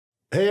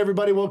Hey,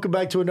 everybody, welcome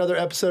back to another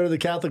episode of the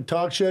Catholic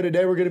Talk Show.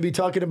 Today, we're going to be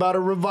talking about a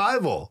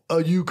revival,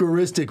 a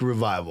Eucharistic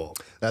revival.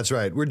 That's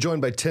right. We're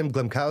joined by Tim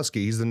Glemkowski.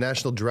 He's the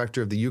National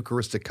Director of the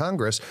Eucharistic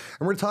Congress,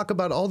 and we're going to talk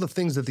about all the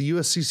things that the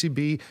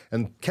USCCB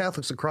and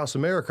Catholics across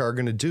America are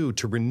going to do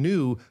to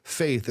renew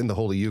faith in the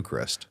Holy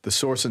Eucharist. The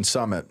source and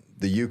summit,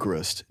 the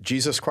Eucharist,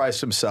 Jesus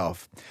Christ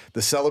himself,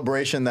 the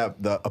celebration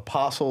that the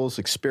apostles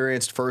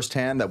experienced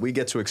firsthand, that we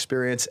get to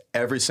experience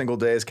every single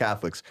day as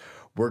Catholics.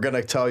 We're going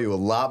to tell you a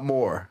lot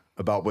more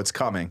about what's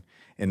coming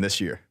in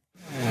this year.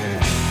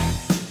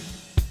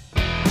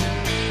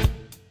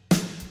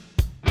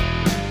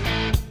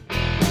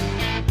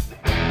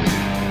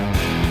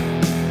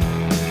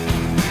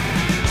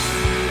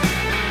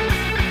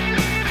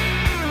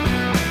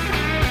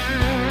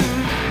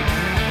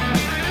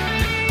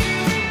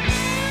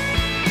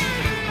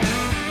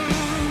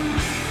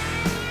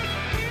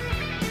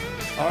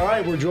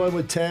 We're joined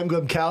with Tim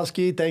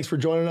Glemkowski. Thanks for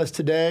joining us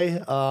today.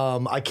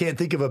 I can't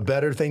think of a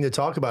better thing to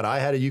talk about. I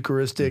had a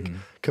Eucharistic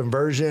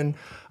conversion.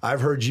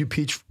 I've heard you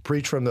preach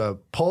from the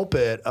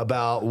pulpit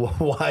about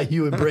why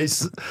you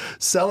embrace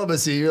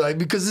celibacy. You're like,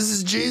 because this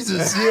is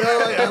Jesus. You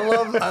know,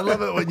 like, I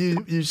love it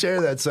when you share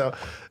that. So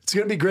it's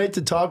going to be great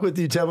to talk with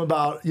you, Tim,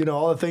 about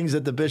all the things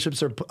that the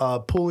bishops are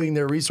pooling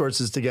their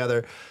resources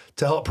together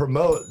to help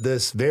promote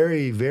this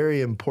very,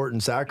 very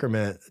important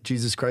sacrament,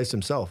 Jesus Christ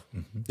himself.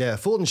 Yeah,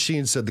 Fulton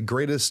Sheen said the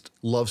greatest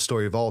love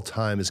story of all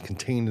time is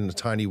contained in a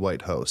tiny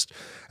white host.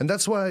 And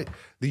that's why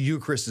the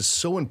Eucharist is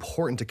so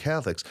important to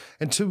Catholics.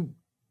 And to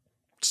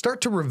start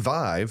to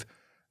revive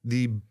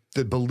the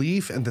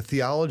belief and the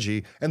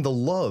theology and the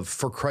love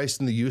for Christ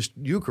in the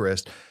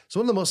Eucharist is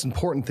one of the most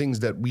important things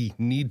that we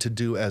need to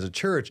do as a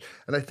church.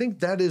 And I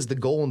think that is the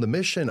goal and the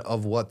mission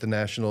of what the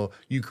National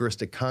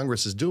Eucharistic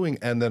Congress is doing,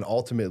 and then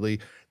ultimately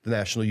the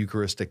National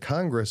Eucharistic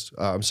Congress,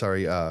 which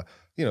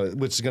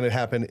is going to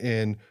happen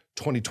in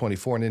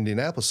 2024 in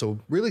Indianapolis. So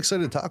really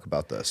excited to talk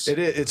about this.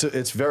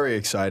 It's very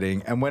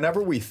exciting. And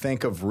whenever we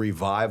think of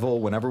revival,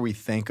 whenever we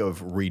think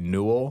of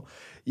renewal,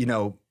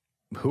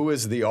 who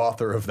is the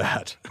author of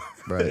that?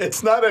 Right.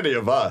 It's not any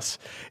of us.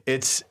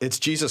 It's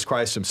Jesus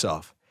Christ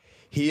himself.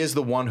 He is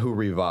the one who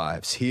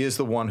revives. He is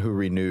the one who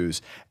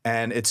renews.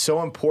 And it's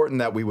so important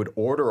that we would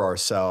order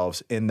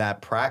ourselves in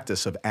that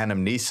practice of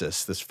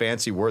anamnesis, this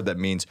fancy word that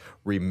means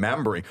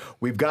remembering.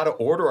 We've got to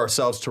order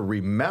ourselves to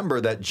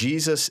remember that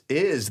Jesus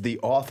is the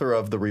author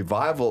of the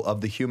revival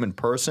of the human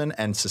person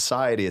and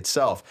society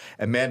itself.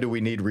 And man, do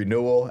we need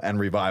renewal and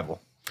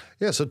revival.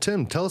 Yeah, so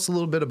Tim, tell us a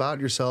little bit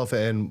about yourself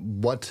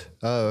and what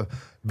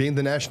being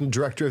the National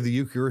Director of the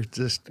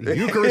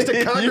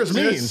Eucharistic Congress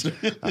means.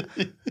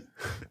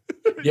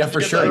 Yeah,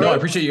 for sure. No, I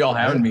appreciate you all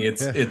having me.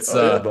 It's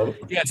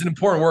an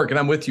important work, and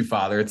I'm with you,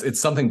 Father. It's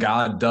something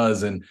God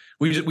does, and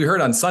we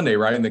heard on Sunday,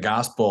 right, in the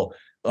gospel,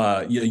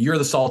 you're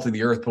the salt of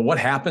the earth, but what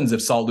happens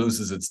if salt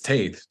loses its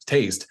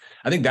taste?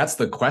 I think that's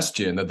the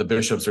question that the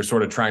bishops are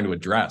sort of trying to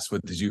address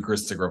with this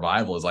Eucharistic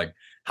revival is like,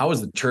 how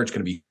is the church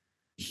going to be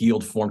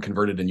healed, formed,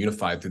 converted, and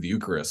unified through the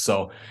Eucharist?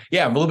 So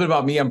yeah, a little bit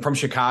about me. I'm from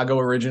Chicago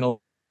originally.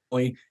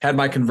 Had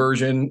my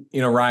conversion,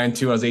 Ryan,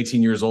 too. I was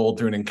 18 years old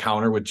through an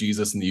encounter with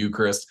Jesus in the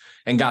Eucharist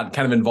and got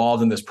kind of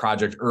involved in this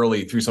project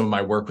early through some of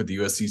my work with the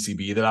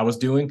USCCB that I was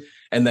doing.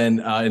 And then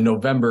in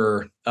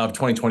November of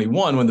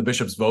 2021, when the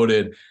bishops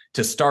voted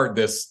to start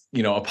this,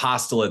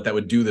 apostolate that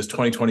would do this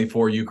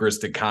 2024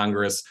 Eucharistic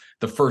Congress,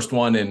 the first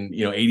one in,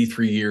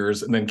 83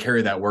 years, and then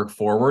carry that work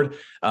forward,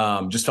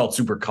 just felt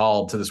super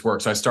called to this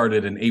work. So I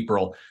started in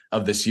April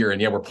of this year.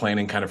 And yeah, we're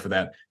planning kind of for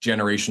that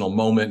generational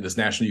moment, this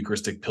National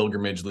Eucharistic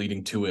pilgrimage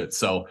leading to it.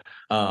 So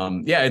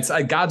it's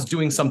God's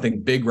doing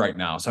something big right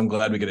now. So I'm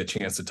glad we get a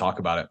chance to talk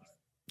about it.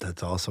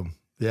 That's awesome.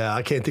 Yeah,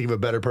 I can't think of a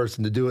better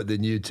person to do it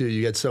than you, too.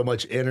 You get so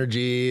much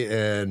energy,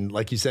 and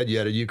like you said, you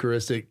had a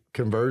Eucharistic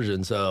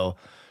conversion, so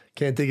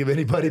can't think of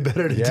anybody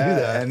better to do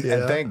that. And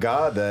thank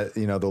God that,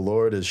 the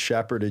Lord has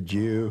shepherded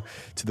you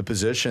to the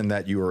position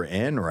that you are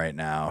in right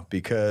now,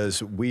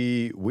 because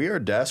we are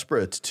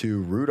desperate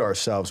to root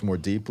ourselves more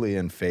deeply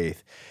in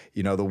faith.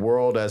 The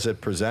world as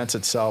it presents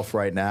itself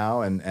right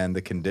now and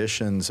the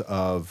conditions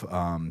of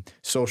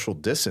social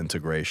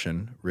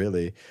disintegration,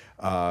 really,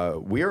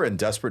 we are in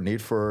desperate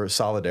need for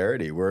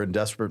solidarity. We're in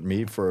desperate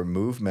need for a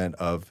movement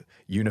of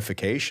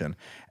unification.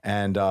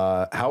 And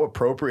how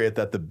appropriate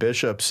that the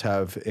bishops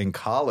have in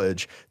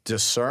college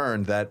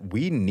discerned that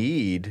we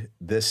need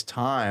this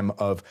time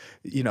of,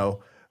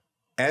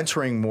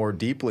 entering more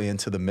deeply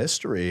into the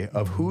mystery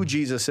of who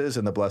Jesus is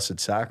in the Blessed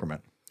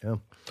Sacrament. Yeah.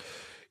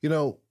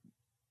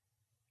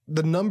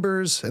 The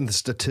numbers and the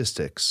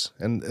statistics,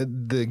 and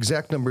the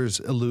exact numbers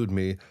elude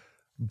me,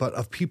 but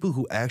of people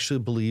who actually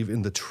believe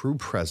in the true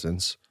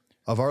presence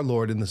of our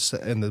Lord in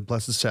the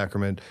Blessed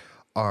Sacrament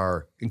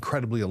are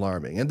incredibly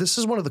alarming. And this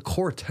is one of the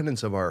core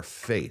tenets of our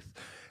faith.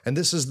 And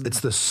it's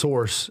the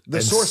source.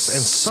 The source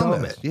and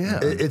summit. Yeah.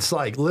 It's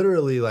like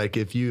literally like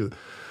if you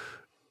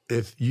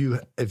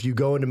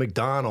go into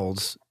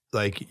McDonald's,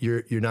 like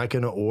you're not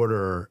going to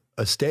order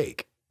a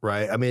steak.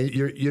 Right. I mean,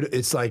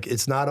 it's like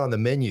it's not on the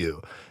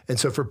menu. And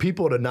so for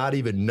people to not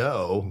even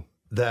know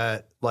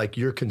that like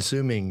you're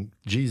consuming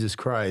Jesus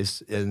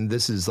Christ, and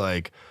this is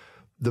like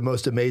the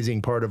most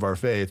amazing part of our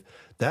faith,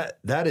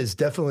 that is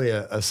definitely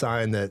a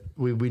sign that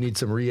we need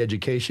some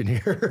re-education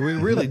here. We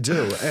really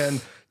do.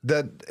 And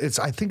that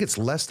I think it's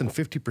less than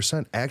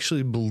 50%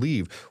 actually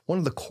believe one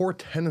of the core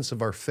tenets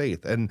of our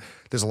faith. And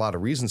there's a lot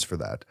of reasons for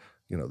that.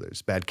 You know,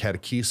 there's bad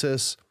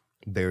catechesis,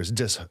 there's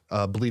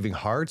disbelieving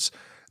hearts,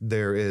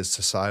 there is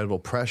societal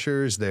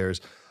pressures, there's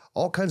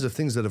all kinds of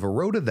things that have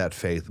eroded that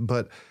faith.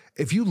 But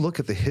if you look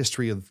at the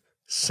history of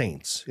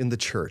saints in the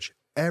church,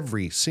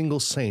 every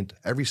single saint,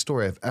 every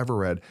story I've ever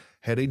read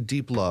had a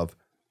deep love,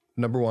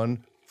 number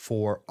one,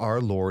 for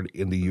our Lord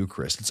in the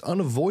Eucharist. It's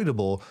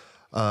unavoidable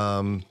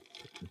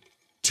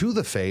to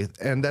the faith,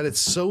 and that it's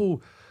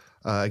so,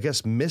 I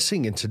guess,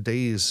 missing in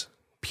today's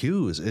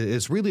pews.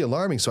 It's really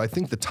alarming. So I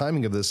think the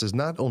timing of this is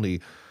not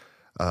only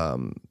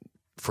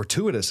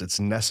fortuitous, it's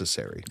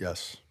necessary.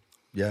 Yes.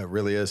 Yeah, it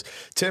really is.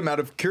 Tim, out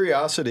of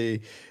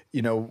curiosity,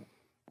 you know,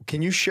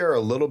 can you share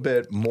a little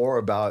bit more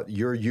about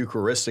your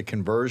Eucharistic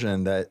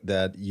conversion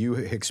that you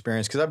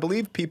experienced? Because I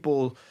believe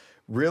people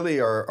really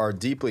are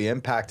deeply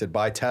impacted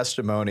by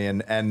testimony.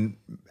 And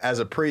as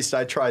a priest,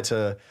 I try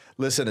to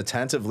listen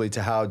attentively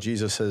to how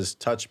Jesus has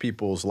touched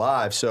people's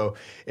lives. So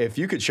if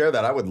you could share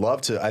that, I would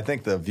love to. I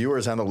think the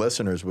viewers and the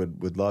listeners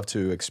would love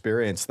to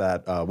experience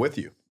that with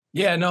you.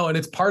 Yeah, no, and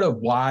it's part of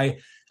why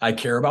I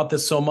care about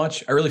this so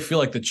much. I really feel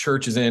like the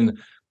church is in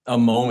a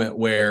moment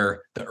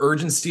where the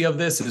urgency of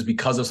this is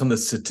because of some of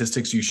the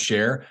statistics you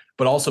share,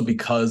 but also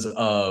because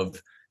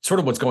of sort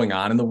of what's going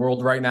on in the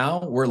world right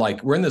now.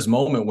 We're in this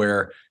moment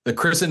where the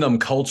Christendom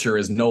culture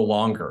is no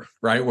longer,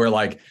 right? Where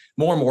like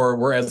more and more,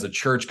 we're as a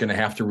church going to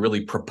have to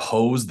really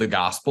propose the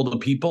gospel to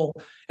people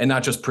and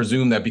not just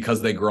presume that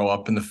because they grow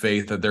up in the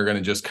faith that they're going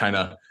to just kind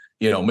of,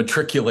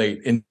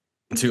 matriculate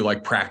into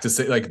like practice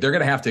it. Like they're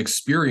going to have to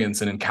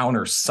experience and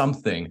encounter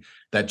something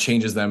that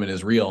changes them and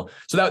is real.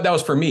 So that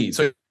was for me.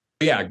 So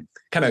yeah,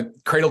 kind of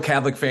cradle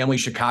Catholic family,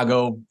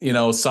 Chicago,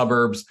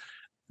 suburbs,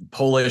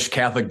 Polish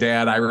Catholic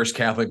dad, Irish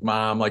Catholic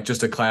mom, like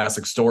just a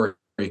classic story.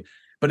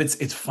 But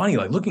it's funny,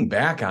 like looking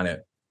back on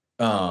it,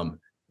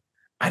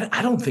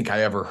 I don't think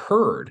I ever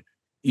heard,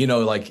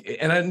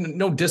 and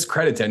no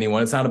discredit to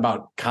anyone. It's not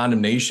about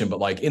condemnation, but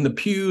like in the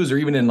pews or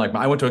even in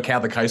I went to a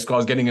Catholic high school. I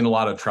was getting in a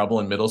lot of trouble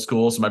in middle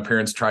school. So my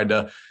parents tried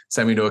to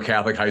send me to a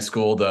Catholic high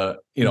school to,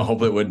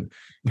 hopefully it would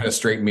kind of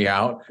straighten me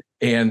out.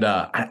 And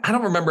I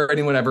don't remember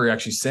anyone ever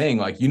actually saying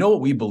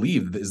what we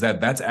believe is that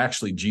that's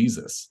actually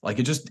Jesus. Like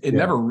it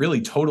never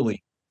really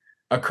totally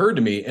occurred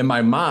to me. And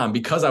my mom,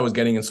 because I was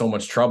getting in so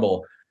much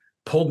trouble,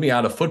 pulled me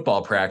out of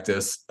football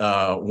practice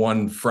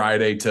one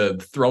Friday to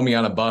throw me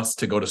on a bus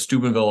to go to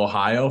Steubenville,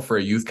 Ohio for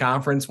a youth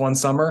conference one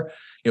summer,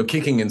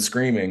 kicking and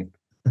screaming.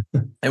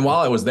 And while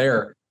I was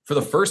there, for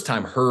the first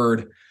time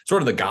heard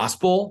sort of the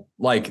gospel,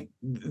 like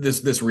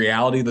this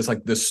reality,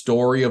 this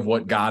story of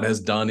what God has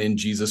done in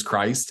Jesus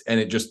Christ. And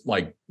it just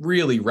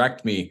really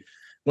wrecked me.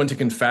 Went to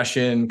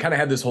confession, kind of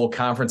had this whole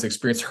conference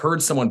experience,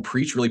 heard someone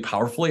preach really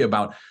powerfully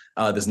about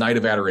this night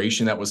of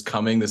adoration that was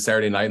coming this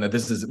Saturday night. And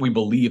that we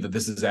believe that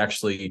this is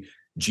actually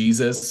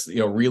Jesus,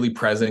 really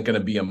present, going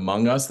to be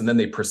among us. And then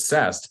they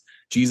processed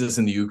Jesus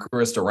in the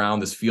Eucharist around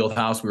this field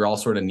house. We were all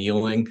sort of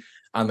kneeling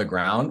on the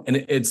ground. And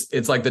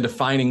it's like the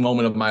defining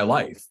moment of my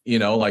life,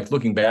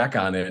 looking back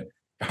on it,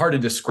 hard to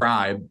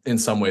describe in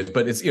some ways,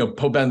 but it's,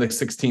 Pope Benedict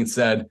XVI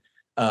said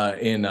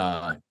in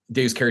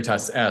Deus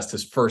Caritas Est,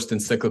 his first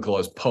encyclical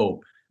as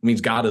Pope, means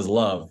God is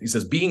love. He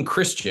says, being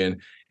Christian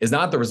is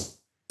not the result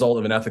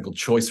of an ethical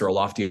choice or a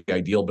lofty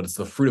ideal, but it's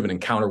the fruit of an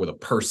encounter with a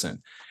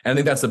person. And I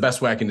think that's the best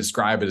way I can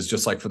describe it, is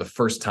just for the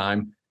first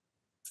time,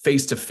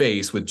 face to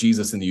face with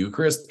Jesus in the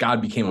Eucharist,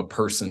 God became a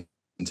person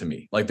to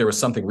me. Like there was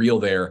something real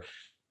there.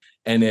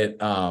 And it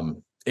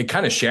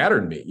kind of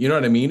shattered me. You know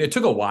what I mean? It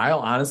took a while,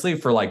 honestly,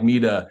 for me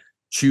to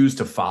choose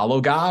to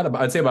follow God.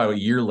 I'd say about a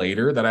year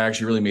later that I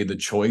actually really made the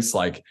choice.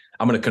 I'm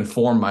going to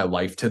conform my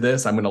life to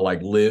this. I'm going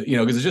to live,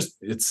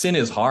 because sin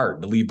is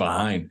hard to leave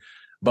behind.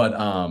 But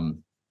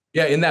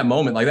yeah, in that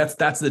moment,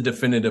 that's the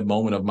definitive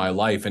moment of my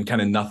life, and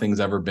kind of nothing's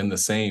ever been the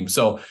same.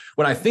 So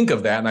when I think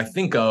of that, and I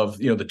think of,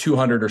 the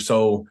 200 or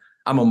so,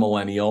 I'm a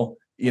millennial,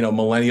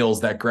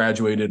 millennials that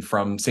graduated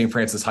from St.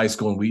 Francis High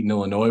School in Wheaton,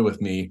 Illinois with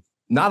me,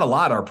 not a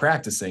lot are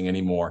practicing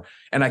anymore.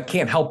 And I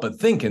can't help but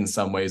think in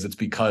some ways it's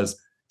because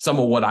some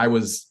of what I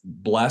was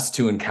blessed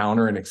to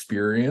encounter and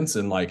experience,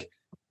 and kind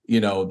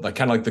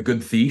of like the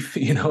good thief,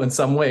 in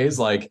some ways,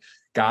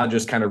 God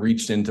just kind of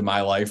reached into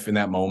my life in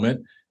that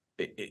moment.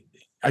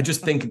 I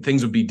just think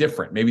things would be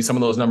different. Maybe some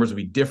of those numbers would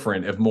be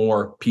different if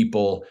more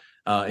people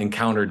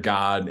encountered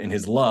God and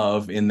his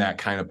love in that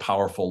kind of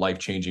powerful,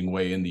 life-changing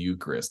way in the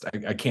Eucharist.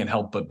 I can't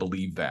help but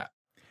believe that.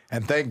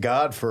 And thank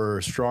God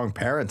for strong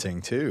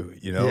parenting too.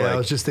 I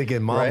was just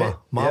thinking, mama.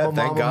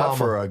 Thank God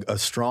for a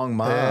strong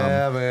mom.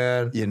 Yeah,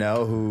 man.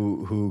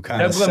 Who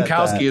kind of. Tim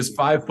Glemkowski is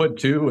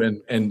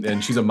 5'2"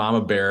 and she's a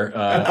mama bear.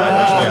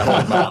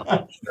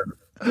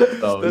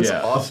 So, That's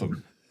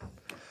awesome.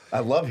 I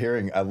love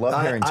hearing I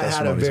testimonies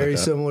had a very like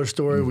that. similar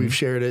story. We've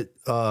shared it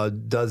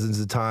dozens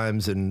of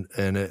times, and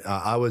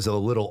I was a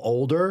little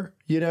older,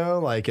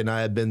 and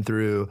I had been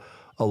through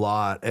a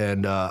lot.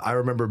 And I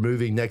remember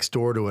moving next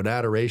door to an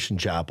adoration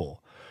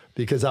chapel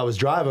because I was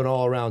driving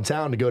all around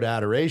town to go to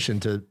adoration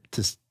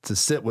to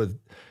sit with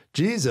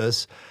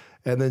Jesus.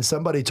 And then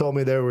somebody told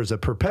me there was a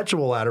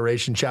perpetual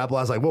adoration chapel.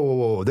 I was like,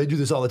 whoa. They do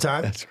this all the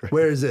time? That's great.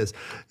 Where is this?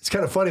 It's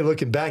kind of funny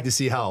looking back to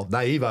see how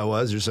naive I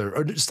was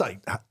or just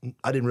like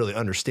I didn't really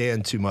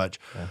understand too much.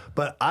 Yeah.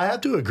 But I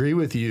have to agree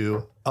with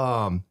you,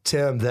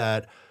 Tim,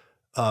 that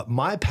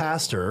my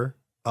pastor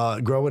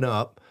growing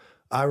up,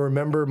 I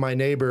remember my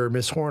neighbor,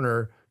 Miss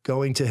Horner,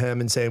 going to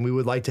him and saying, we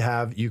would like to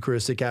have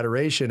Eucharistic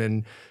adoration.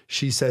 And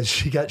she says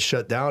she got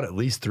shut down at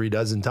least 3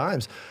 dozen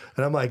times.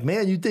 And I'm like,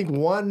 man, you'd think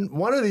one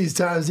of these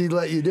times he'd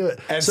let you do it.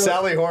 And so,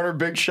 Sally Horner,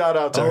 big shout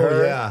out to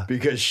her. Yeah.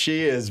 Because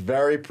she is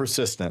very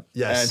persistent.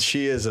 Yes. And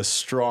she is a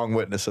strong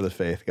witness of the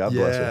faith. God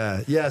bless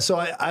her. Yeah. So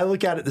I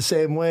look at it the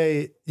same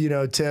way,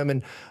 Tim,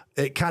 and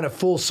it kind of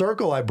full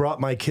circle. I brought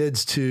my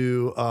kids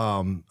to,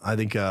 I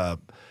think,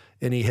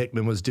 Annie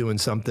Hickman was doing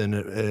something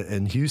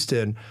in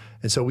Houston.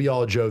 And so we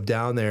all drove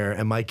down there,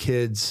 and my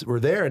kids were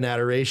there in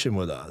adoration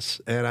with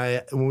us.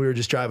 And when we were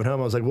just driving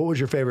home, I was like, what was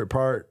your favorite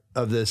part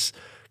of this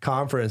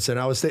conference? And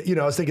I was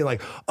thinking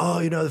like,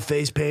 the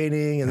face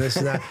painting and this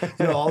and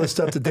that, all the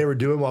stuff that they were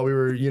doing while we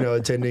were,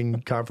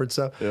 attending conference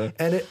stuff. Yeah.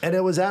 And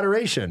it was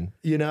adoration,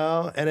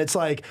 and it's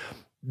like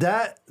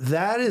that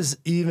is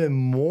even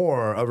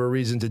more of a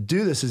reason to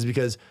do this is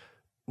because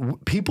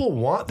people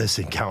want this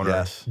encounter.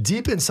 Yes.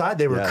 Deep inside,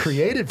 they were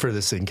created for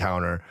this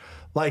encounter.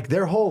 Like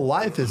their whole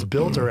life is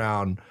built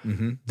around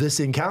this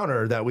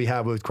encounter that we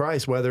have with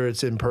Christ, whether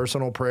it's in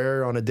personal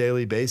prayer on a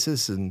daily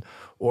basis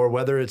or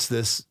whether it's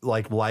this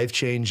like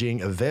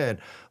life-changing event.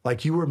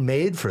 Like you were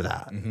made for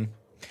that.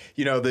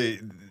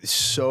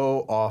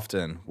 So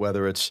often,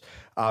 whether it's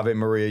Ave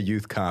Maria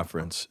Youth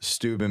Conference,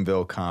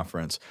 Steubenville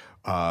Conference,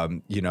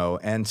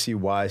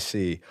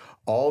 NCYC,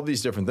 all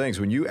these different things,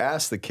 when you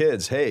ask the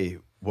kids, hey,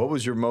 what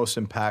was your most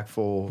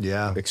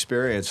impactful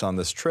experience on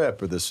this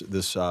trip or this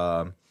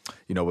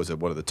was it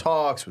one of the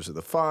talks? Was it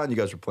the fun? You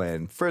guys were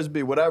playing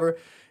Frisbee, whatever.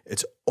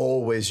 It's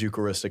always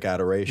Eucharistic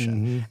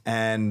adoration.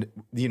 And,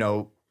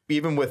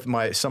 even with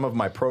some of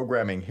my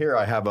programming here,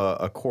 I have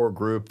a core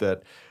group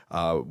that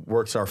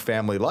works our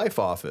family life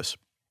office.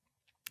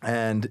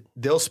 And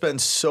they'll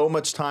spend so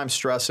much time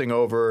stressing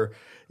over,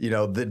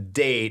 the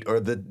date or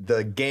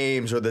the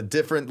games or the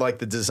different, like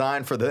the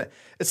design for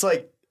it's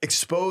like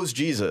expose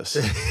Jesus.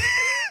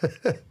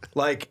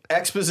 Like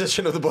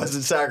exposition of the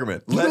Blessed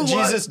Sacrament. Let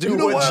Jesus do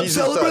what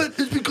Jesus does.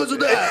 It's because of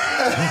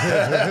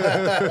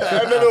that.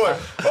 And then they're like,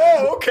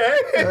 oh, okay.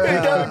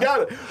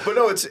 got it. But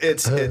no,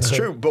 it's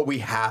true. But we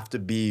have to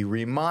be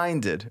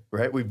reminded,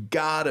 right? We've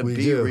got to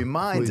be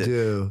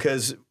reminded.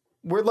 Because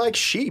we're like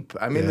sheep.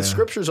 I mean, the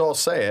scriptures all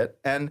say it.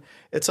 And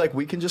it's like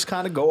we can just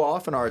kind of go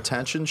off and our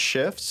attention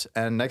shifts.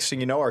 And next thing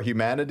you know, our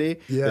humanity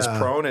is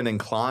prone and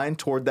inclined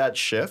toward that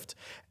shift.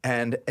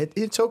 And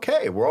it's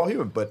okay. We're all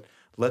human. But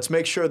let's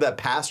make sure that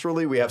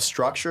pastorally we have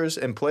structures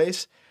in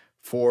place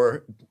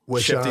for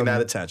shifting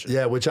that attention.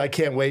 Yeah, which I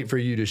can't wait for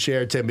you to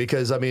share, Tim,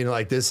 because I mean,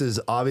 like this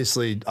is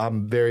obviously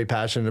I'm very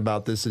passionate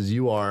about this as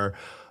you are.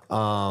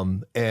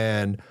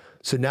 And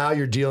so now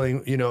you're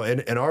dealing,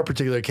 in our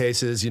particular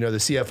cases, the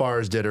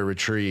CFRs did a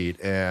retreat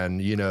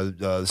and,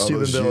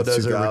 Steubenville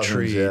does a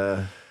retreat.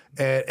 Yeah.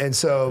 And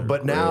so,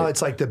 but now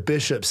it's like the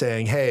bishop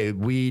saying, hey,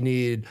 we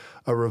need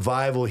a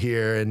revival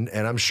here. And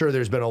I'm sure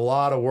there's been a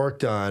lot of work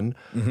done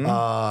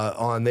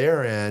on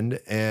their end.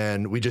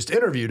 And we just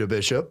interviewed a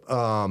bishop.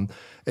 And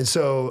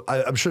so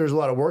I'm sure there's a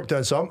lot of work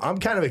done. So I'm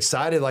kind of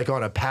excited, like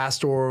on a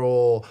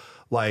pastoral,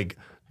 like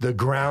the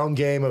ground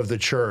game of the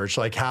church,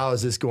 like how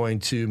is this going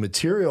to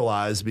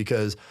materialize?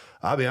 Because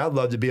I mean, I'd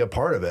love to be a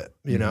part of it,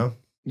 you know?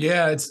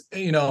 Yeah, it's,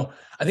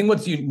 I think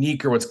what's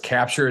unique or what's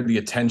captured the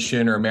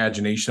attention or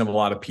imagination of a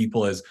lot of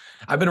people is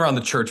I've been around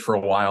the church for a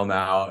while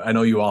now. I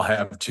know you all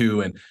have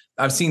too. And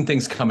I've seen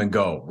things come and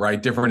go,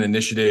 right? Different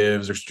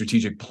initiatives or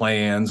strategic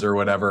plans or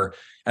whatever.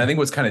 And I think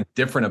what's kind of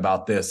different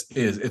about this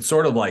is it's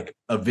sort of like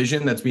a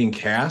vision that's being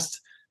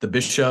cast, the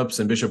bishops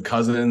and Bishop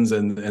Cousins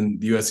and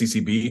the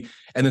USCCB,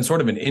 and then sort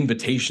of an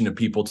invitation to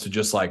people to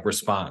just like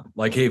respond.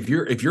 Like, hey, if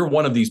you're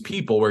one of these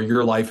people where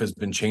your life has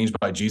been changed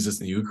by Jesus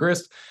in the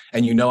Eucharist,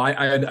 and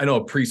I know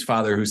a priest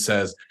father who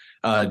says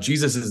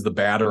Jesus is the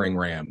battering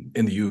ram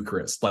in the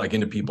Eucharist, like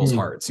into people's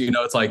hearts.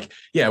 It's like,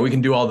 yeah, we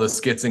can do all the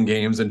skits and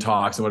games and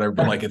talks and whatever,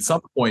 but like at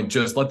some point,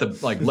 just let him do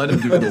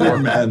the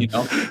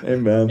work.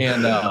 Amen.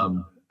 And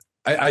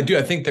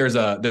I think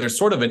there's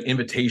sort of an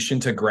invitation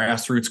to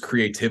grassroots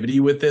creativity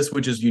with this,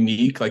 which is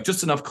unique, like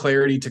just enough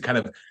clarity to kind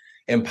of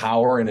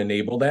empower and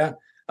enable that.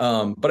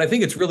 But I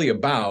think it's really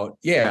about,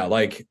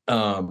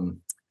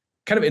 kind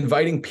of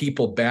inviting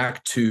people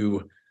back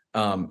to,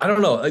 I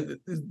don't know,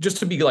 just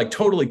to be like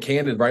totally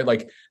candid, right?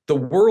 Like the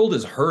world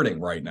is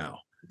hurting right now,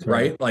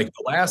 right? Like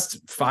the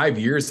last 5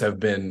 years have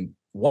been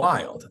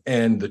wild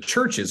and the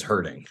church is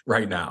hurting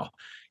right now.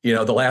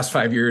 the last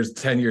 5 years,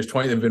 10 years,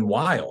 20, they've been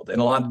wild in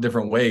a lot of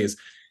different ways.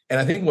 And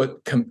I think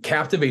what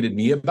captivated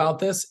me about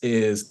this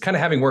is kind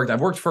of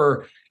I've worked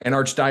for an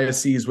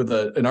archdiocese with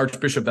an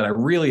archbishop that I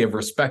really have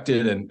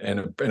respected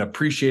and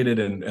appreciated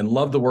and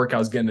loved the work I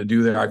was getting to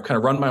do there. I've kind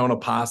of run my own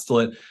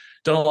apostolate,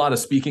 done a lot of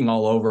speaking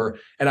all over.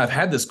 And I've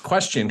had this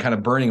question kind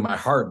of burning in my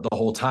heart the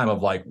whole time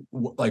of like,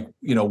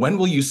 when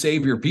will you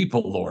save your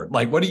people, Lord?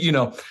 Like, what do you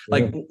know?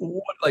 Like,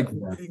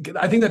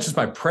 I think that's just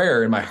my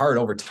prayer in my heart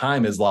over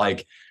time is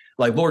like,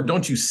 Lord,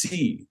 don't you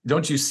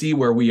see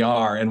where we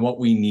are and what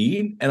we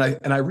need?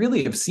 And I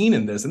really have seen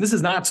in this, and this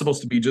is not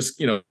supposed to be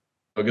just,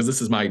 because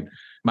this is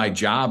my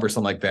job or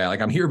something like that.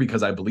 Like I'm here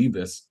because I believe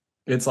this.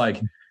 It's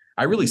like,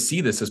 I really see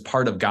this as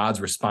part of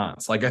God's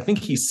response. Like, I think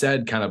he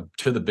said kind of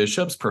to the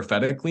bishops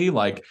prophetically,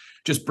 like,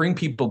 just bring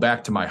people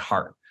back to my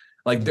heart.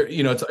 Like,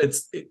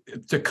 it's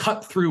to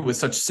cut through with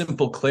such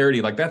simple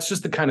clarity. Like, that's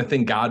just the kind of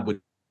thing God would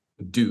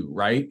do,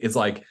 right? It's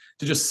like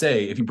to just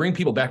say, if you bring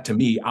people back to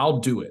me, I'll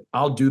do it.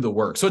 I'll do the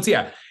work. So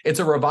it's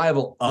a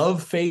revival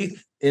of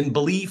faith and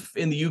belief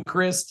in the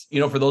Eucharist.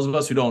 For those of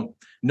us who don't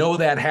know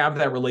that, have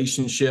that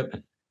relationship.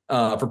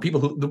 For people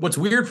what's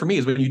weird for me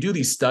is when you do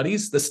these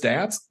studies, the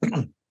stats,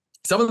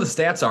 some of the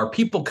stats are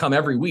people come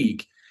every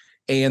week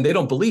and they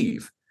don't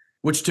believe,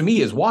 which to me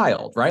is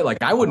wild, right? Like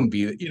I wouldn't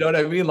be, you know what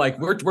I mean? Like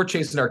we're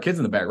chasing our kids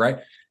in the back, right?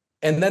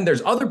 And then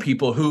there's other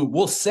people who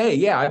will say,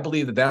 yeah, I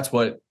believe that that's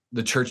what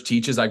the church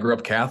teaches. I grew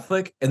up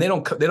Catholic, and they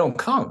don't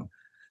come.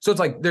 So it's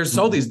like there's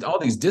all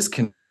these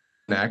disconnects,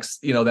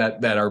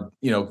 that are,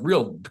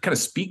 real kind of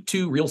speak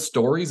to real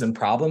stories and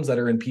problems that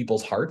are in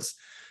people's hearts.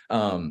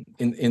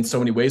 In so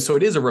many ways. So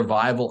it is a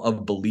revival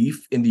of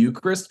belief in the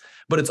Eucharist,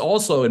 but it's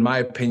also, in my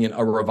opinion,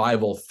 a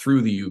revival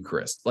through the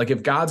Eucharist. Like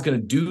if God's going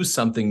to do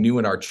something new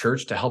in our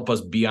church to help us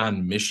be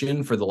on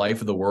mission for the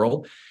life of the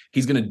world,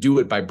 he's going to do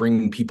it by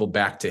bringing people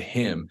back to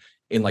him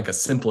in like a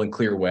simple and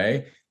clear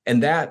way.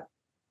 And that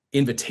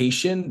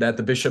invitation that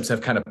the bishops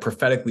have kind of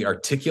prophetically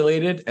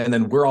articulated, and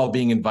then we're all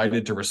being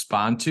invited to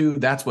respond to,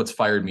 that's what's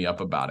fired me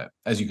up about it,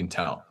 as you can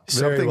tell.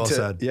 Very well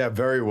said. Yeah,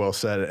 very well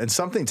said. And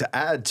something to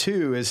add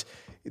too is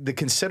the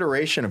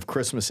consideration of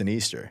Christmas and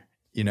Easter,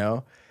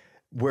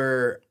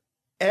 where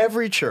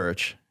every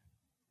church,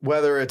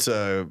 whether it's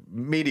a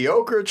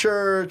mediocre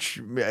church,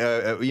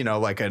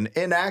 like an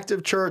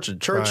inactive church, a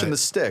church in the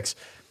sticks,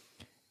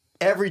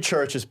 every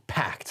church is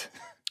packed.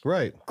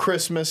 Right.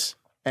 Christmas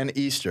and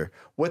Easter.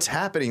 What's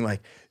happening?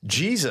 Like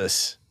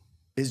Jesus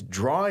is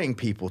drawing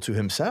people to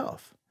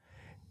himself.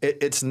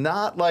 It's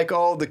not like,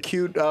 the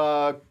cute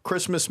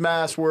Christmas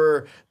mass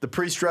where the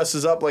priest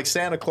dresses up like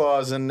Santa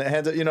Claus and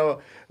hands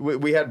it,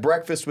 we had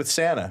breakfast with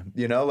Santa,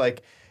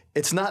 like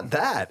it's not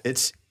that.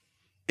 It's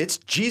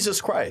Jesus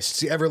Christ. It's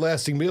the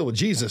everlasting meal with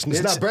Jesus, and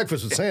it's not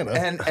breakfast with Santa.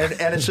 And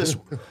it's just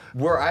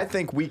where I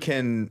think we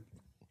can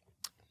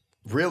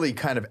really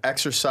kind of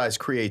exercise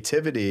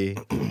creativity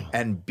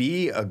and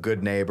be a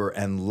good neighbor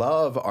and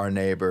love our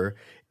neighbor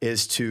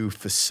is to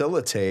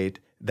facilitate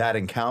that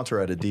encounter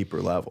at a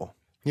deeper level.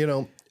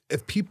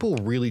 If people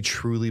really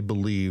truly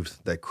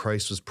believed that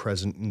Christ was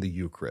present in the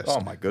Eucharist, oh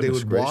my goodness, they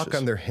would gracious. walk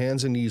on their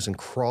hands and knees and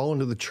crawl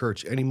into the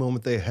church any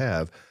moment they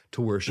have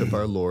to worship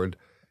our Lord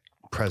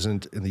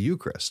present in the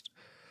Eucharist.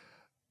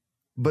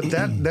 But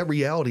that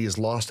reality is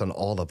lost on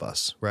all of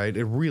us, right?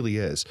 It really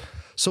is.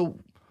 So,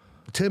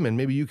 Tim, and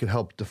maybe you can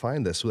help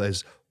define this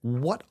as,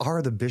 what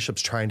are the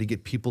bishops trying to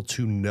get people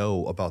to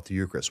know about the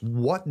Eucharist?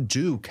 What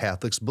do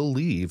Catholics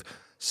believe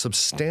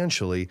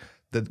substantially?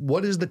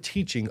 What is the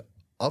teaching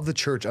of the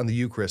church on the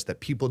Eucharist that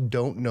people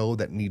don't know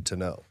that need to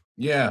know?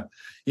 Yeah.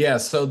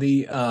 So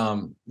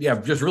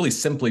just really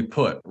simply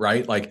put,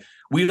 right? Like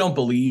we don't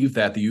believe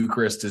that the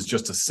Eucharist is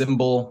just a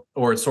symbol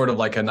or it's sort of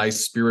like a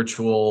nice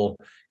spiritual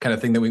kind of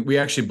thing. That we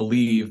actually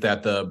believe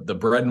that the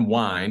bread and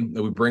wine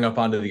that we bring up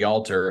onto the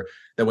altar,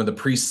 that when the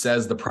priest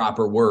says the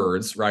proper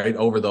words, right,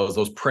 over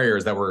those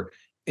prayers that were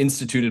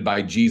instituted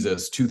by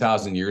Jesus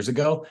 2,000 years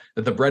ago,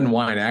 that the bread and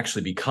wine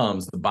actually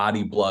becomes the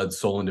body, blood,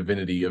 soul, and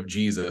divinity of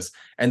Jesus.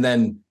 And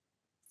then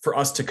for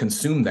us to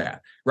consume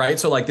that, right?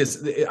 So like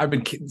this, I've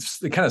been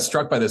kind of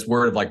struck by this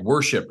word of like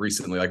worship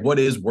recently. Like, what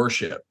is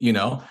worship,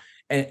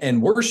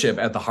 And worship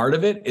at the heart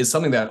of it is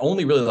something that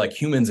only really like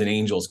humans and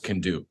angels can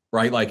do,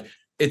 right? Like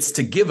it's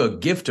to give a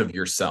gift of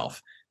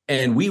yourself.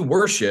 And we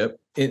worship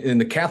in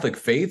the Catholic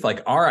faith,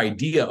 like our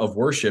idea of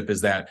worship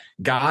is that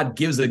God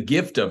gives a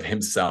gift of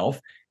himself.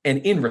 And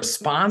in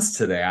response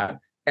to that,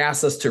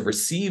 asks us to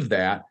receive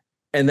that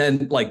and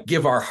then like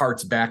give our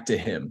hearts back to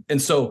him.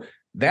 And so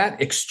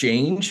that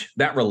exchange,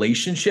 that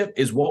relationship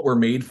is what we're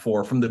made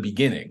for from the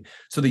beginning.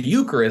 So the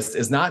Eucharist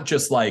is not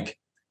just like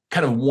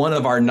kind of one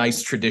of our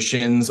nice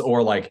traditions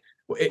or like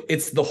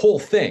it's the whole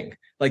thing.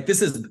 Like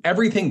this is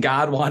everything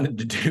God wanted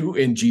to do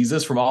in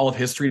Jesus from all of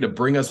history to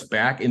bring us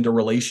back into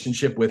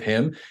relationship with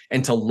him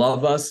and to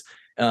love us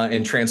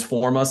and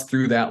transform us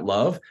through that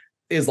love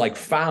is like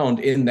found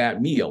in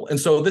that meal. And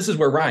so this is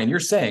where, Ryan,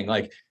 you're saying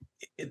like,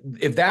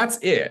 if that's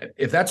it,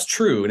 if that's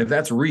true and if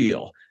that's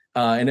real,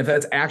 and if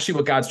that's actually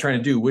what God's trying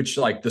to do, which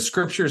like the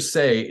scriptures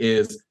say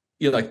is,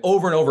 like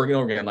over and over and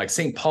over again, like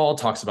St. Paul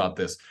talks about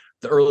this.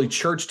 The early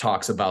church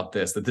talks about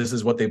this, that this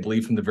is what they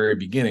believed from the very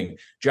beginning.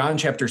 John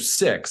chapter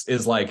 6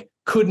 is like,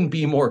 couldn't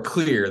be more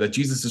clear that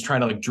Jesus is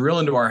trying to like drill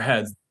into our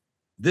heads.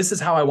 This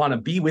is how I want to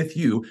be with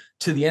you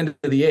to the end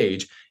of the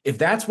age. If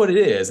that's what it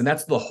is, and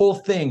that's the whole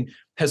thing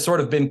has sort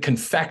of been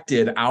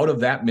confected out of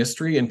that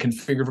mystery and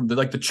configured from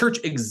the church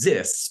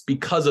exists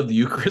because of the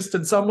Eucharist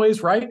in some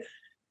ways, right?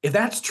 If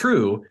that's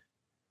true,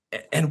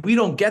 and we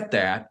don't get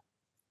that,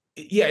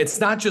 yeah, it's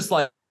not just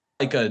like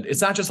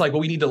well,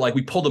 we need to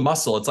we pulled a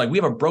muscle. It's like we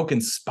have a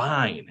broken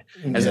spine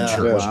as a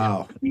church.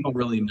 Wow. We don't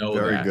really know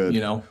Very that,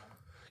 good.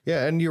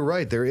 Yeah, and you're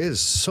right. There is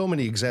so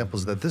many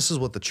examples that this is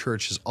what the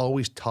church has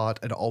always taught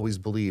and always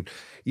believed.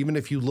 Even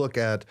if you look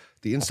at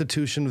the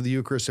institution of the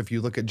Eucharist, if you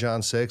look at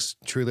John 6,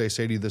 truly I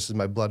say to you, this is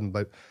my blood and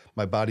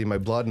my body and my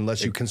blood.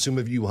 Unless you consume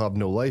it, you will have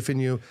no life in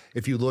you.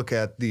 If you look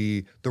at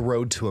the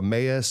road to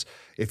Emmaus,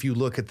 if you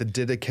look at the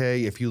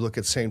Didache, if you look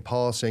at St.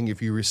 Paul saying,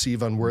 if you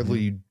receive unworthily,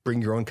 you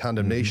bring your own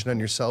condemnation on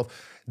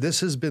yourself. This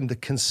has been the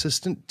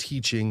consistent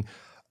teaching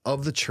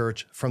of the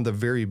church from the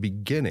very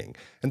beginning.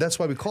 And that's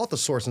why we call it the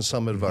source and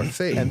summit of our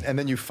faith. And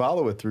then you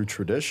follow it through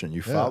tradition.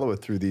 You follow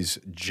it through these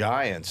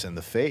giants in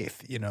the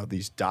faith,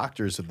 these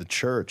doctors of the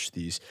church,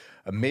 these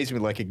amazing,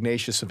 like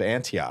Ignatius of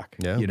Antioch,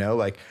 you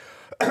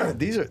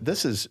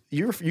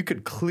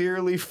could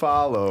clearly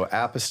follow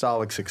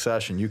apostolic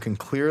succession. You can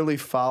clearly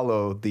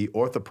follow the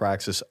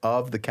orthopraxis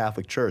of the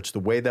Catholic Church,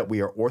 the way that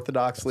we are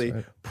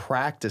orthodoxly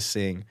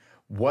practicing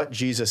what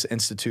Jesus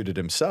instituted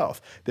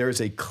himself. There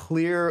is a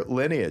clear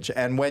lineage.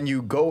 And when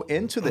you go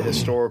into the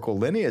historical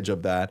lineage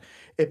of that,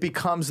 it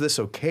becomes this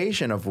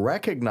occasion of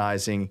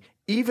recognizing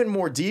even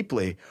more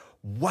deeply,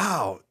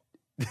 wow,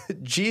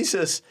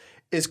 Jesus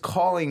is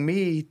calling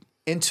me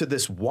into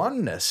this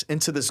oneness,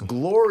 into this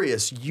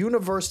glorious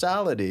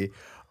universality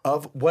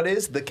of what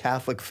is the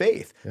Catholic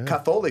faith.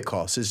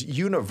 Catholicos is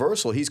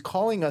universal. He's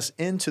calling us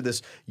into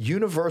this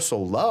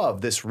universal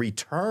love, this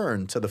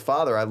return to the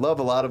Father. I love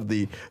a lot of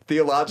the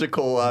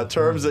theological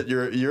terms that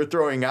you're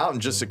throwing out and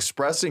just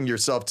expressing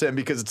yourself, Tim,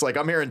 because it's like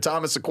I'm hearing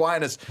Thomas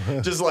Aquinas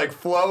just like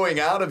flowing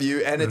out of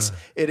you, and it's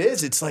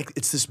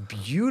this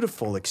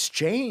beautiful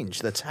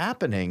exchange that's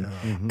happening,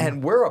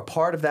 and we're a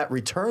part of that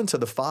return to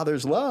the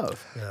Father's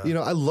love.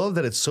 I love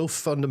that it's so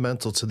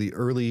fundamental to the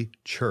early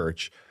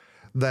church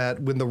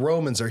that when the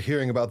Romans are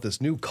hearing about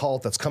this new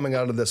cult that's coming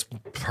out of this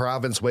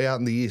province way out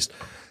in the east,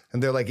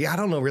 and they're like, yeah, I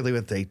don't know really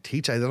what they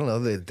teach. I don't know.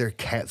 They're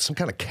some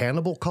kind of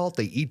cannibal cult.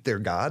 They eat their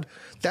God.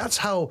 That's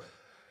how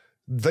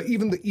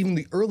even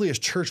the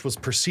earliest church was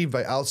perceived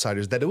by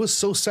outsiders, that it was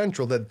so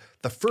central that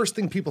the first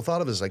thing people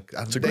thought of is like,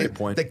 that's a great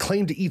point. They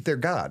claimed to eat their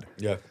God.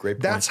 Yeah, great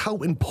point. That's how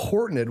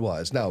important it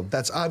was. Now,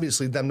 that's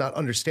obviously them not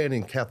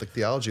understanding Catholic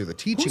theology or the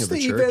teaching of the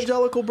church. Who's the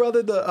evangelical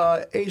brother,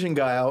 the Asian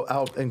guy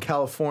out in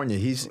California?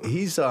 He's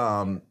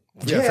man.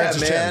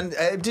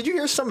 Did you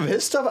hear some of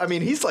his stuff? I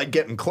mean, he's like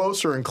getting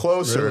closer and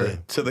closer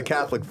to the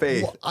Catholic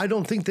faith. Well, I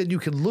don't think that you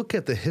can look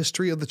at the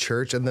history of the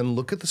church and then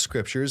look at the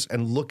scriptures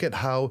and look at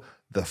how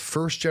the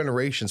first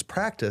generations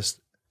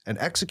practiced and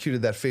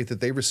executed that faith that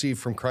they received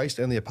from Christ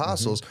and the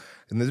apostles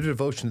and their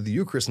devotion to the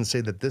Eucharist and say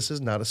that this is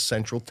not a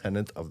central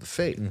tenet of the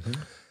faith.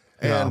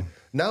 And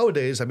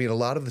nowadays, I mean, a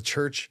lot of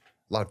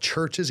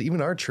churches,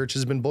 even our church,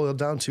 has been boiled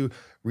down to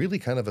really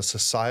kind of a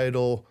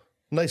societal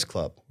nice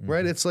club,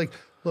 right? It's like,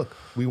 look,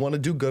 we want to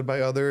do good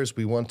by others.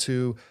 We want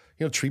to,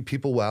 treat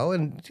people well.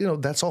 And,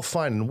 that's all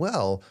fine and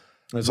well.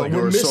 It's but like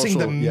we're missing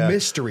the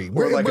mystery.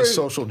 We're like a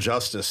social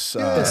justice.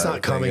 It's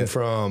not coming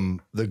from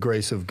the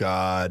grace of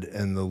God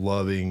and the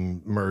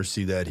loving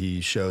mercy that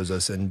He shows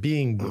us, and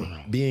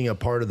being a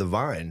part of the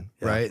vine,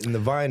 right? And the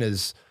vine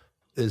is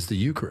the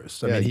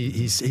Eucharist. I mean,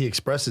 he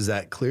expresses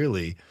that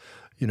clearly,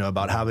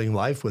 about having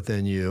life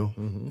within you.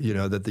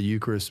 That the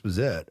Eucharist was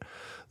it.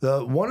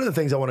 One of the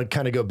things I want to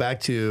kind of go back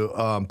to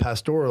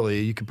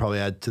pastorally, you could probably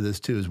add to this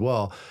too as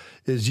well,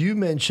 is you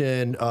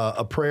mentioned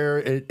a prayer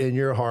in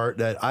your heart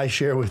that I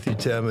share with you,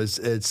 Tim. It's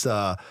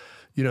the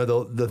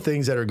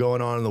things that are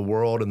going on in the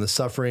world and the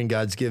suffering.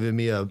 God's given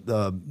me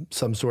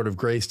some sort of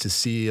grace to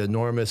see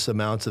enormous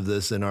amounts of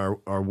this in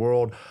our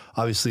world.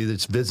 Obviously,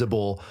 that's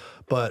visible,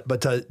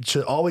 but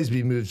to always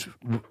be moved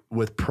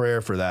with prayer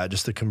for that,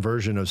 just the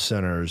conversion of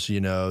sinners,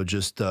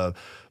 just the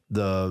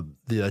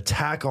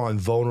attack on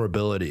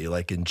vulnerability,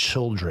 like in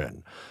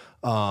children,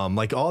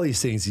 like all these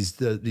things,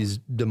 these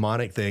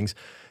demonic things.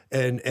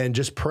 And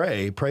just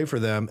pray for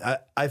them.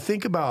 I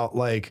think about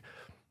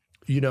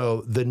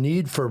the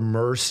need for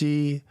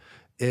mercy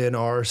in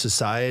our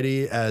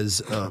society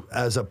as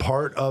a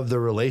part of the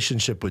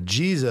relationship with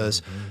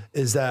Jesus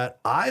is that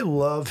I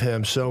love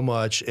Him so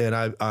much, and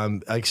I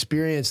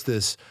experienced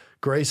this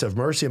grace of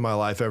mercy in my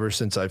life ever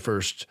since I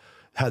first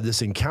had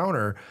this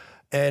encounter.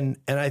 And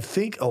I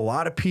think a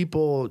lot of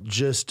people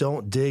just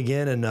don't dig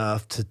in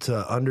enough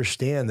to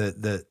understand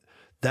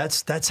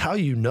that's how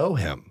you know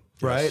Him.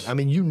 Right? Yes. I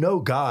mean, you know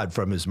God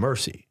from His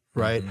mercy,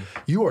 right?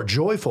 You are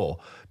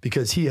joyful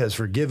because He has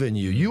forgiven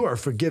you. You are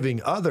forgiving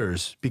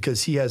others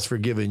because He has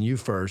forgiven you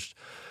first.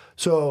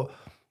 So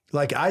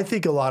Like, I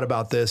think a lot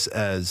about this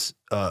as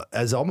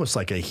almost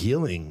like a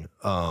healing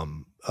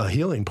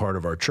part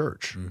of our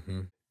church.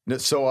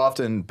 So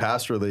often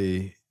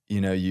pastorally,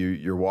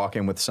 you're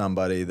walking with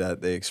somebody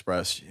that they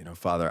express,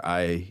 Father,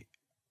 I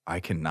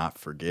cannot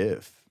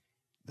forgive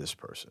this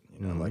person,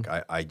 like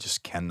I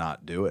just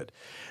cannot do it.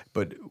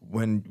 But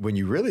when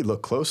you really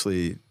look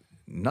closely,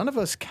 none of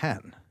us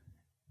can.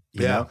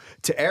 You know?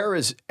 To err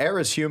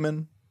is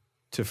human,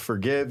 to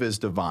forgive is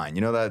divine.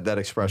 You know that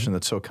expression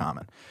that's so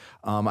common.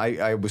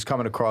 I was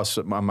coming across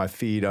on my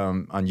feed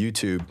on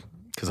YouTube,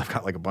 because I've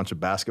got like a bunch of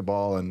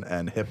basketball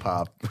and hip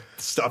hop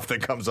stuff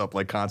that comes up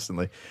like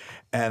constantly,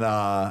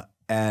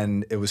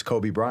 and it was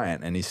Kobe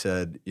Bryant, and he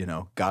said,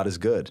 God is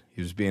good.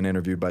 He was being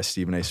interviewed by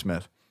Stephen A.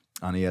 Smith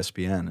on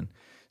ESPN, and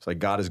it's like,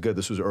 God is good.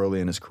 This was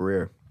early in his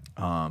career.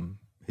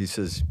 He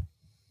says,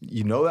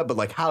 you know that, but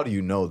like, how do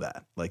you know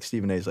that? Like,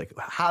 Stephen A. is like,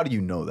 how do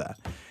you know that?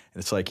 And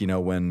it's like,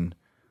 when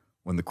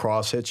the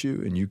cross hits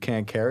you and you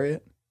can't carry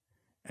it,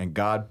 and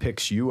God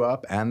picks you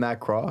up and that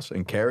cross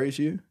and carries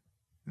you,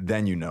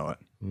 then you know it.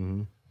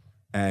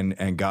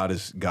 And God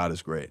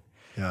is great.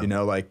 Yeah.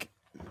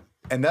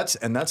 And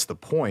that's the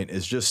point,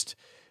 is just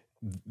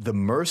the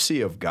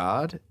mercy of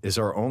God is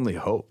our only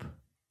hope.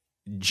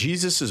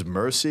 Jesus'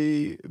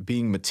 mercy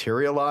being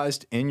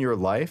materialized in your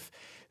life,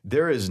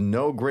 there is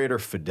no greater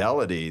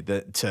fidelity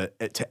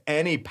to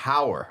any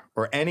power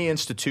or any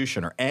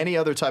institution or any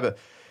other type of,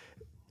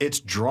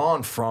 it's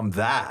drawn from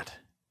that.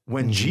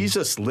 When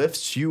Jesus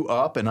lifts you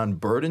up and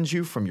unburdens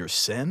you from your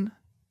sin,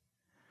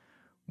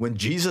 when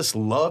Jesus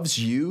loves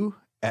you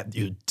at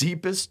your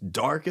deepest,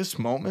 darkest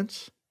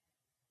moments,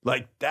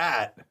 like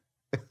that,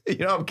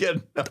 I'm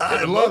getting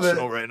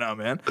emotional right now,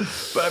 man.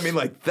 But I mean,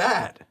 like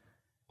that.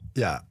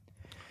 Yeah.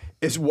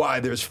 Is why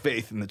there's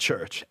faith in the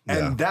church.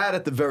 And that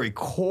at the very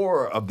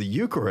core of the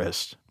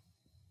Eucharist,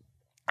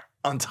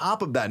 on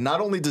top of that, not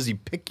only does he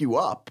pick you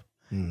up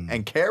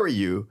and carry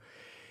you,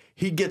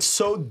 he gets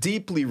so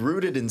deeply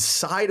rooted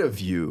inside of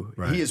you.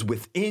 Right. He is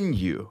within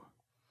you.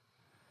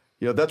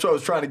 That's what I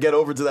was trying to get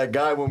over to that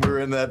guy when we were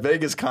in that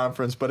Vegas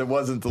conference, but it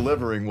wasn't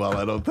delivering well,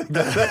 I don't think.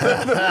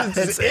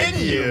 It's in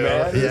you,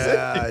 man.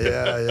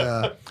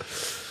 Yeah.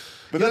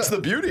 But that's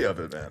the beauty of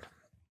it, man.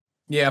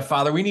 Yeah,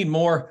 Father, we need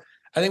more.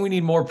 I think we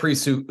need more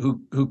priests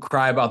who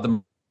cry about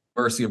the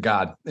mercy of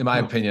God, in my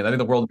opinion. I think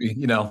the world would be,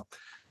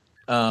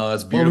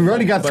 it's beautiful. Well, we've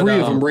already got three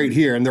of them right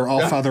here, and they're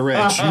all Father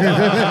Rich.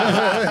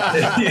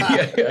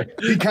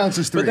 He counts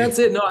as three. But that's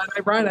it. No,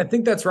 Brian, I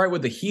think that's right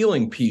with the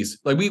healing piece.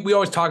 Like we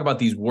always talk about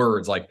these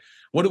words, like,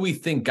 what do we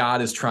think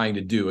God is trying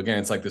to do? Again,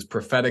 it's like this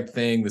prophetic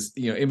thing, this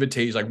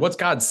invitation. Like, what's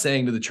God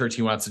saying to the church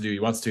he wants to do? He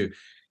wants to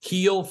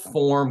heal,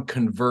 form,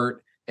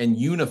 convert, and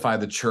unify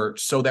the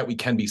church so that we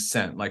can be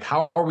sent. Like,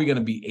 how are we going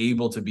to be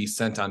able to be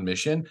sent on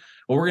mission?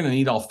 Well, we're going to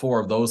need all four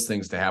of those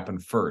things to happen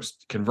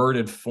first: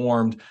 converted,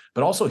 formed,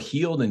 but also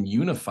healed and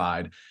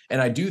unified.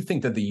 And I do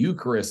think that the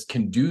Eucharist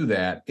can do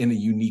that in a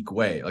unique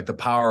way, like the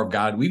power of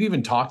God. We've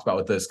even talked about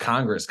with this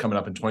Congress coming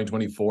up in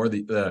 2024.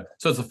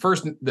 So it's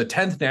the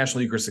 10th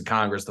National Eucharistic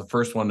Congress, the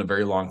first one in a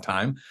very long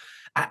time.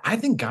 I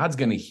think God's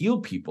going to heal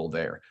people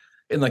there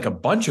in like a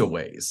bunch of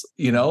ways,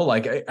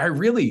 I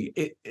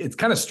really, it's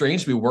kind of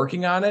strange to be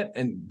working on it.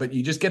 But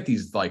you just get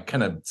these like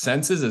kind of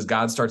senses as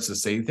God starts to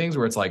say things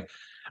where it's like,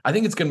 I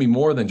think it's going to be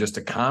more than just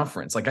a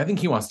conference. Like, I think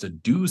he wants to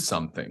do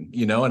something,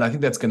 and I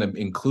think that's going to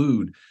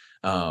include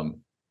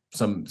some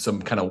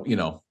kind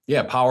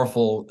of,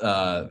 powerful,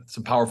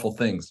 some powerful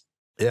things.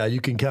 Yeah,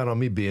 you can count on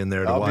me being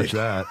there to watch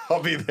that.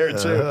 I'll be there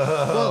too.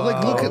 Well,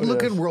 like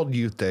look at World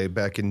Youth Day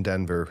back in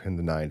Denver in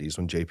the 90s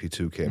when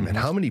JP2 came, and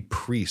how many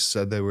priests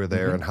said they were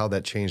there and how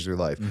that changed their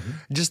life.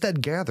 Just that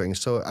gathering.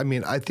 So, I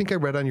mean, I think I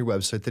read on your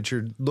website that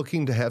you're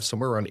looking to have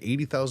somewhere around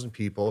 80,000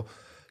 people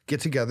get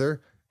together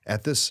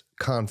at this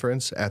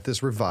conference, at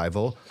this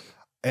revival,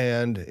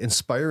 and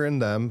inspire in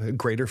them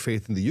greater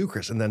faith in the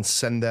Eucharist, and then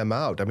send them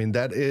out. I mean,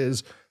 that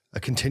is a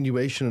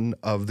continuation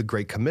of the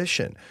Great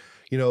Commission.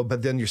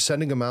 But then you're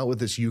sending them out with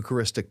this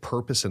Eucharistic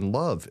purpose and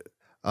love.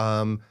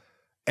 And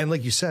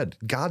like you said,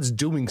 God's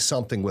doing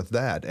something with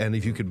that. And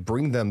if you could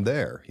bring them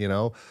there,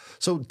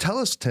 So tell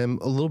us, Tim,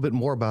 a little bit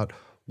more about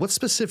what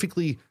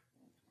specifically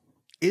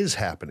is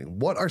happening.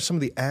 What are some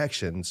of the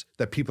actions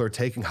that people are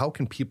taking? How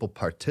can people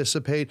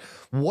participate?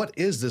 What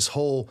is this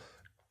whole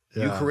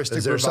Eucharistic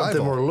Is there revival?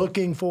 something we're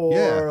looking for?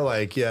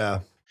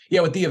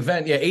 Yeah, with the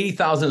event,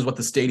 80,000 is what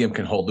the stadium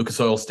can hold, Lucas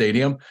Oil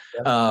Stadium.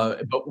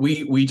 But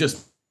we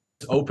just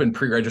open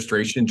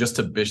pre-registration just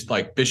to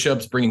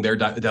bishops bringing their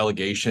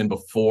delegation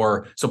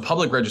before. So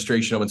public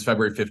registration opens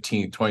February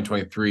 15th,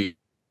 2023.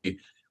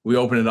 We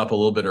open it up a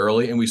little bit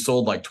early, and we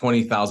sold like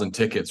 20,000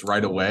 tickets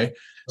right away.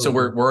 So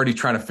we're already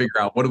trying to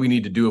figure out what do we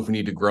need to do if we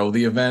need to grow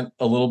the event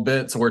a little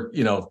bit. So we're,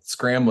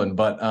 scrambling,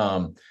 but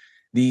I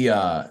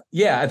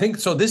think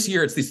so. This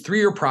year it's this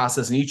 3-year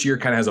process, and each year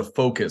kind of has a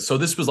focus. So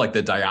this was like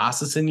the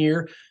diocesan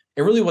year.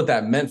 And really what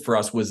that meant for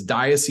us was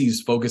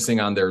dioceses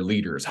focusing on their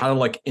leaders, how to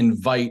like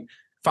invite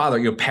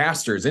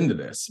pastors into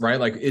this, right?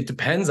 Like, it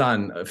depends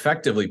on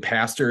effectively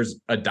pastors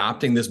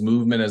adopting this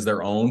movement as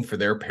their own for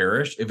their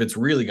parish, if it's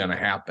really going to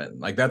happen.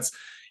 Like, that's,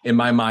 in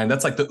my mind,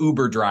 that's like the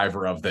Uber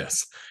driver of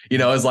this.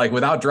 It's like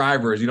without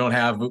drivers, you don't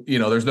have,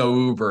 there's no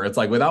Uber. It's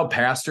like without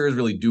pastors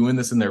really doing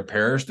this in their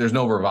parish, there's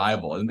no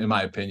revival, in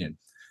my opinion.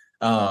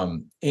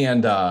 So,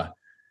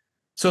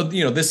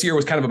 this year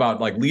was kind of about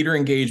like leader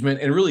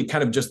engagement and really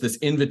kind of just this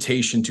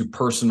invitation to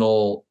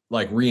personal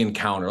like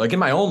re-encounter. Like in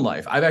my own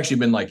life, I've actually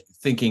been like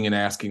thinking and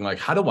asking, like,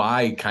 how do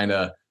I kind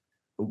of,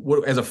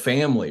 as a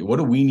family, what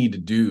do we need to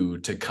do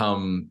to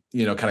come,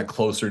 kind of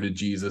closer to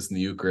Jesus and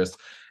the Eucharist?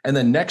 And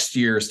then next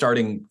year,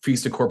 starting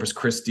Feast of Corpus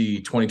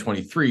Christi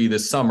 2023,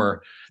 this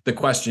summer, the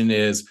question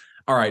is,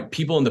 all right,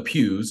 people in the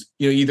pews,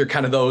 either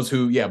kind of those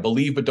who,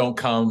 believe but don't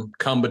come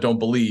but don't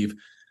believe,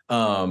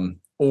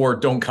 or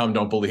don't come,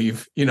 don't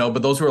believe,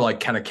 but those who are like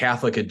kind of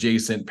Catholic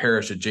adjacent,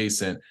 parish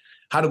adjacent,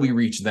 how do we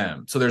reach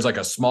them? So there's like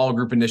a small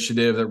group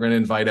initiative that we're going to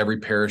invite every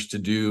parish to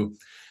do.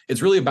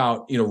 It's really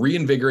about,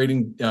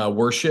 reinvigorating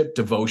worship,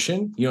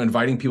 devotion,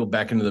 inviting people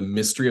back into the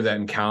mystery of that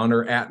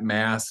encounter at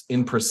Mass,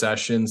 in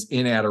processions,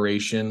 in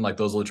adoration, like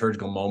those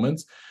liturgical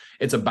moments.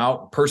 It's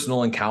about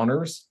personal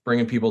encounters,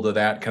 bringing people to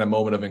that kind of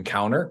moment of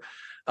encounter.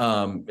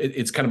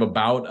 It's kind of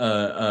about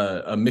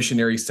a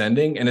missionary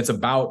sending, and it's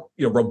about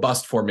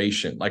robust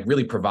formation, like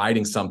really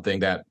providing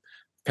something that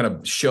kind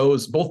of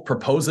shows, both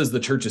proposes the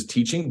church's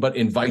teaching, but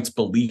invites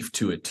belief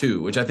to it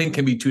too, which I think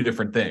can be two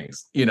different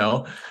things,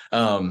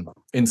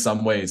 in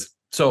some ways.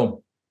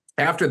 So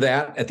after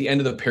that, at the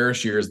end of the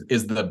parish year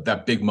is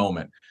that big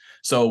moment.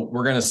 So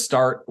we're going to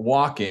start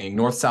walking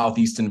north, south,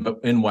 east,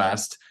 and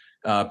west,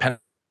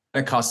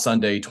 Pentecost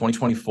Sunday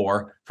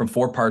 2024, from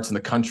 4 parts in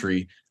the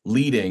country,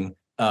 leading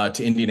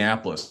to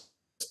Indianapolis.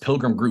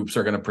 Pilgrim groups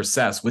are going to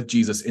process with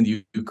Jesus in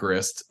the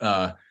Eucharist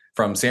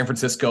from San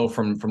Francisco,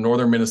 from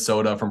northern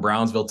Minnesota, from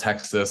Brownsville,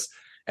 Texas,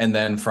 and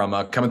then from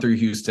coming through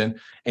Houston,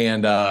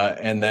 and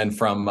then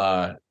from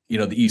the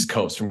East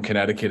Coast, from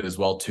Connecticut as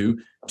well too,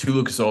 to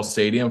Lucas Oil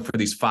Stadium for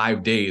these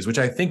 5 days, which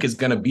I think is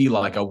going to be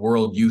like a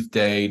World Youth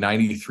Day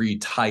 93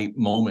 type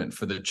moment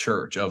for the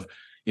church of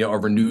a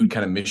renewed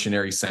kind of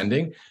missionary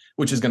sending,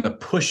 which is going to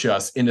push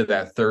us into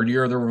that third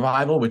year of the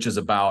revival, which is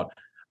about,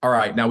 all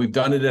right, now we've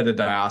done it at a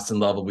diocesan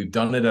level, we've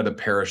done it at a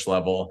parish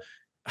level.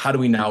 How do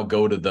we now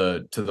go to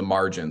the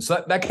margin?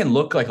 So that can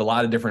look like a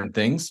lot of different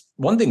things.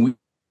 One thing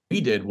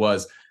we did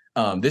was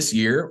this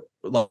year,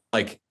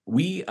 like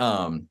we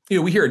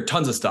hear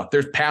tons of stuff.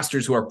 There's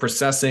pastors who are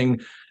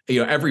processing,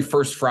 every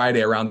first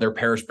Friday around their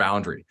parish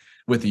boundary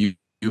with the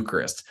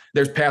Eucharist.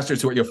 There's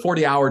pastors who are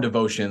 40-hour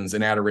devotions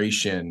and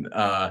adoration,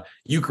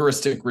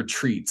 Eucharistic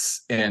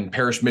retreats and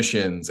parish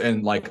missions,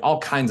 and like all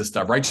kinds of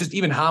stuff, right? Just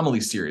even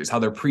homily series, how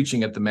they're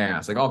preaching at the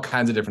Mass, like all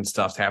kinds of different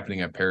stuff's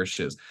happening at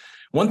parishes.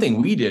 One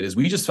thing we did is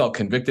we just felt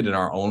convicted in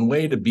our own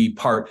way to be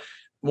part.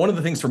 One of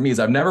the things for me is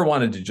I've never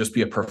wanted to just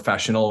be a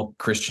professional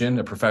Christian,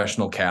 a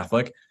professional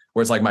Catholic,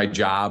 where it's like my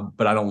job,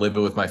 but I don't live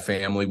it with my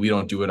family. We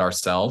don't do it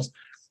ourselves.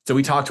 So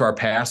we talked to our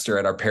pastor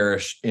at our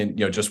parish in,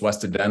 just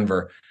west of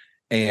Denver,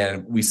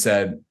 and we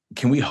said,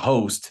 can we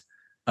host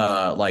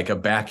like a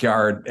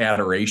backyard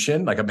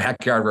adoration, like a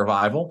backyard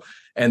revival,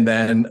 and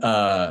then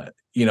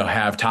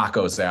have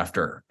tacos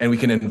after, and we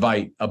can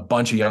invite a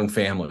bunch of young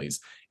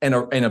families. And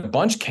a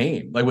bunch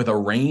came, like with a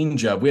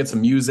range of, we had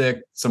some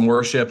music, some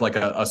worship, like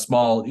a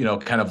small,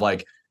 kind of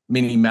like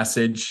mini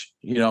message,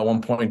 at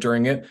one point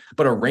during it,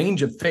 but a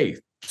range of faith,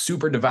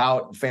 super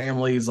devout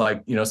families,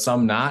 like,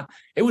 some not.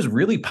 It was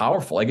really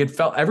powerful. Like it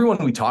felt,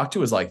 everyone we talked to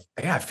was like,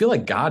 yeah, I feel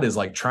like God is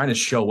like trying to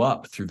show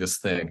up through this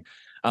thing.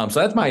 So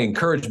that's my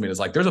encouragement, is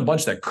like, there's a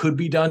bunch that could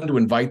be done to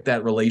invite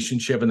that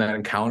relationship and that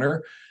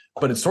encounter,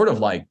 but it's sort of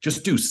like,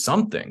 just do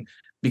something.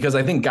 Because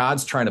I think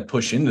God's trying to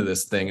push into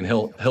this thing, and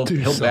he'll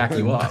back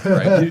you up,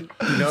 right?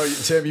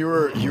 Tim, you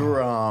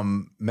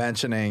were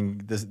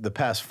mentioning the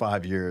past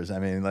 5 years. I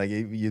mean, like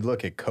you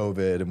look at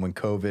COVID, and when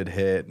COVID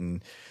hit,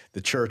 and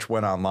the church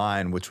went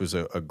online, which was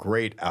a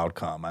great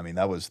outcome. I mean,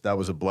 that was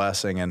a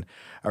blessing. And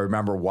I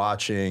remember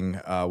watching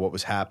what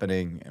was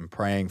happening and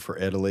praying for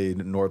Italy,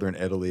 northern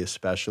Italy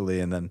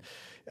especially. And then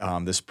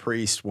this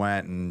priest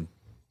went and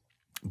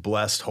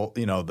blessed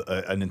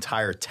an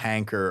entire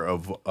tanker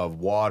of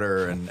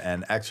water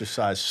and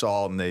exercise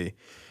salt, and they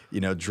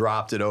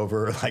dropped it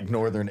over like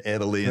northern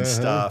Italy and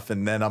stuff.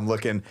 And then I'm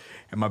looking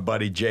at my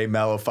buddy Jay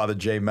Mello, Father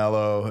Jay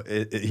Mello.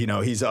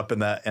 He's up in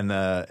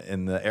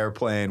the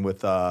airplane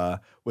with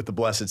the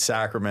Blessed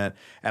Sacrament,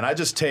 and I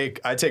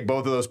take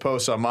both of those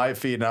posts on my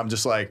feed, and I'm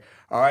just like,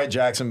 all right,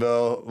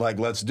 Jacksonville, like,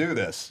 let's do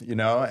this,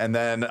 And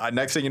then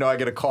next thing you know, I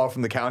get a call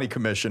from the county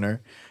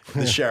commissioner,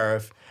 the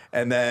sheriff.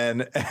 And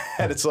then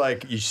it's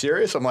like, you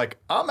serious? I'm like,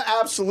 I'm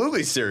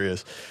absolutely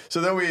serious. So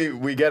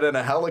then we get in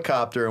a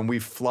helicopter and we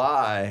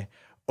fly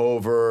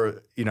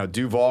over,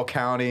 Duval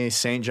County,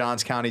 St.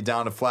 Johns County,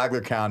 down to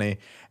Flagler County,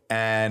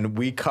 and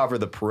we cover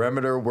the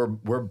perimeter.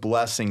 We're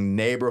blessing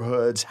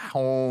neighborhoods,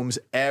 homes,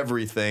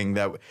 everything,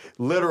 that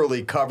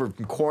literally covered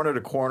from corner to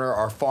corner,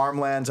 our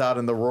farmlands out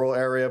in the rural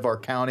area of our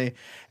county.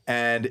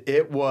 And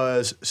it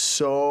was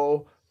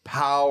so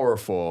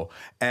powerful,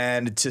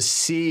 and to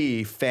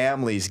see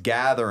families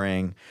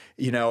gathering,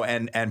 you know,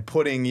 and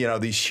putting, you know,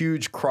 these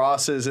huge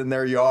crosses in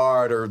their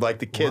yard, or like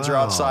the kids are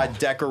outside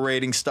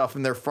decorating stuff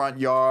in their front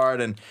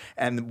yard,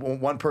 and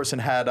one person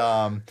had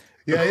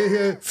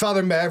yeah,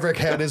 Father Maverick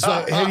had his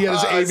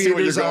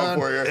aviators on.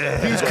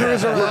 He was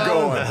cruising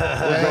around.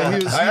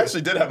 I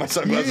actually did have my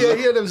sunglasses. Yeah,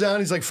 he had those on.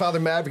 He's like Father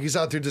Maverick. He's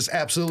out there just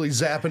absolutely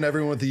zapping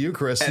everyone with the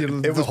Eucharist.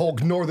 And it was the whole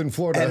northern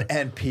Florida,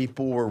 and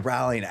people were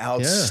rallying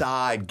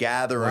outside,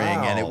 gathering,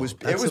 and it was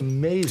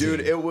amazing,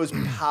 dude. It was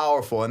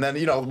powerful. And then,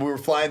 you know, we were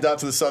flying down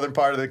to the southern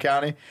part of the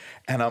county,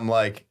 and I'm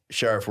like,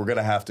 Sheriff, we're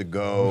gonna have to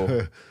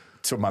go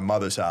to my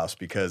mother's house,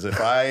 because if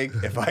I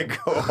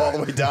go all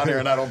the way down here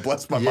and I don't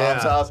bless my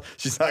mom's house,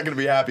 she's not going to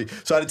be happy.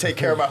 So I had to take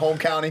care of my home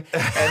county,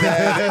 and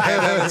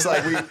then it's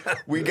like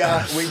we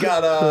got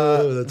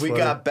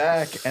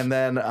back, and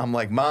then I'm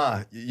like,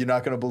 Ma, you're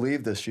not going to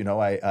believe this. You know,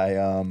 I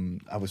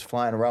was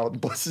flying around with the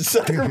Blessed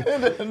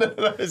Sacrament, and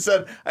then I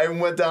said, I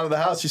went down to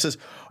the house. She says,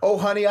 oh,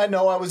 honey, I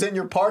know, I was in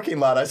your parking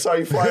lot. I saw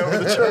you fly over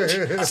the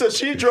church. So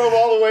she drove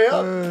all the way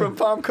up from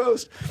Palm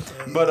Coast.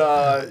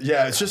 But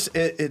yeah, it's just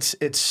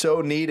it's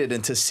so needed.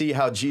 And to see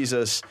how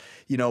Jesus,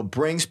 you know,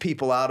 brings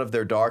people out of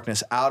their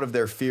darkness, out of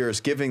their fears,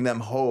 giving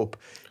them hope.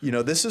 You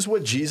know, this is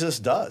what Jesus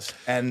does,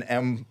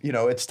 and you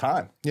know, it's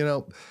time. You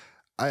know,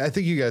 I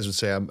think you guys would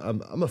say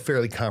I'm a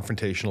fairly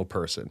confrontational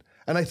person,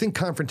 and I think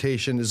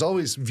confrontation is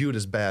always viewed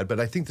as bad, but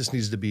I think this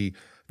needs to be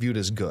viewed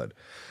as good.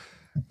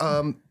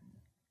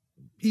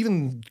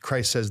 Even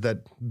Christ says that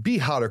be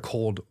hot or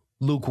cold,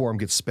 lukewarm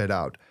gets spit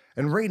out.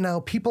 And right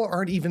now, people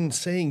aren't even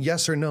saying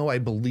yes or no, I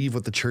believe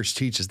what the church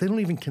teaches. They don't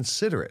even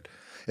consider it.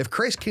 If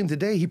Christ came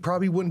today, he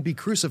probably wouldn't be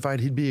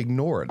crucified. He'd be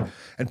ignored.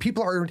 And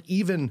people aren't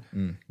even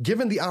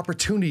given the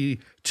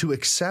opportunity to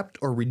accept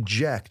or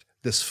reject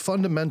this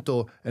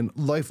fundamental and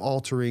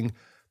life-altering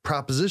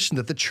proposition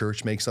that the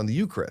church makes on the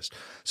Eucharist.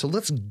 So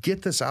let's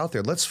get this out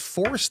there. Let's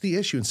force the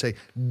issue and say,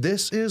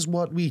 this is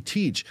what we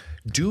teach.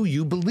 Do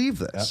you believe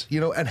this?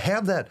 You know, and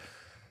have that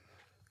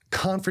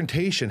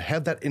confrontation,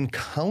 have that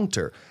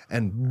encounter,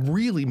 and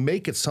really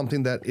make it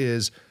something that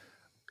is,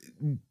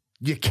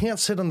 you can't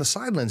sit on the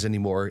sidelines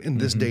anymore in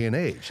this day and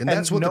age. And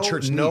that's what the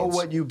church needs. Know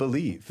what you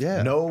believe.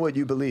 Yeah. Know what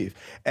you believe.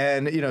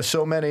 And, you know,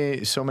 so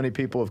many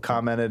people have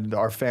commented,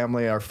 our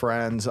family, our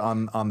friends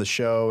on the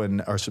show,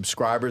 and our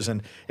subscribers.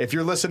 And if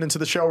you're listening to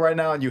the show right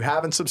now and you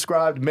haven't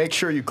subscribed, make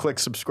sure you click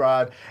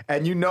subscribe.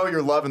 And you know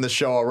you're loving the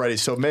show already.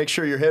 So make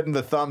sure you're hitting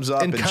the thumbs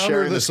up and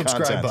sharing this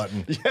subscribe content.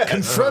 button. Yes.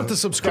 Confront the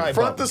subscribe button.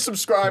 Confront the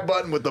subscribe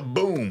button with the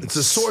boom. It's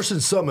the source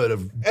and summit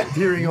of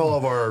hearing all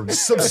of our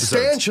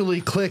substantially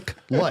click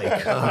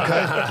like.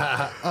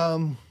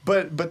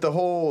 But the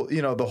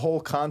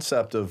whole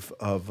concept of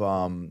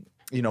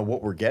you know,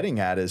 what we're getting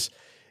at is,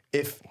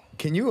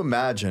 can you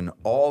imagine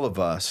all of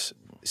us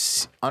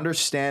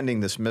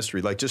understanding this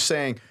mystery, like just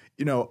saying,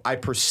 you know, I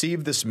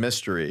perceive this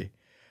mystery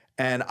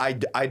and I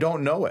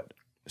don't know it,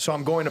 so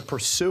I'm going to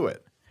pursue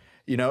it.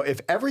 You know,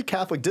 if every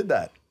Catholic did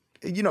that,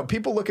 you know,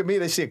 people look at me,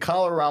 they see a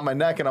collar around my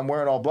neck and I'm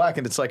wearing all black,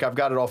 and it's like I've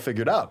got it all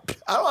figured out.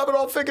 I don't have it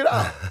all figured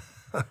out.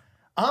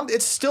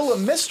 It's still a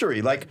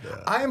mystery. Like,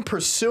 I am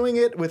pursuing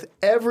it with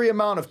every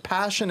amount of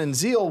passion and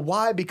zeal.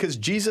 Why? Because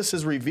Jesus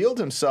has revealed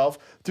himself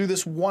through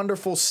this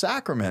wonderful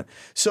sacrament.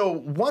 So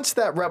once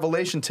that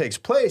revelation takes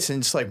place,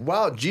 and it's like,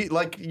 wow,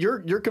 like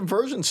your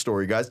conversion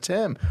story, guys,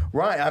 Tim,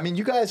 Ryan, I mean,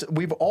 you guys,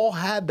 we've all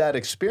had that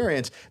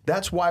experience.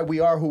 That's why we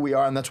are who we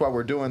are, and that's why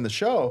we're doing the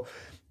show.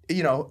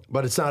 You know,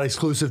 but it's not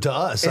exclusive to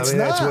us. I mean,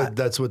 that's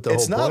what the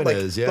whole point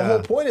is. Yeah, the whole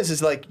point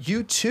is like,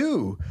 you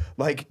too,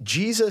 like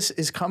Jesus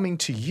is coming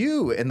to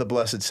you in the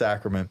Blessed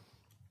Sacrament,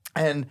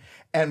 and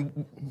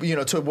you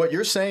know, to what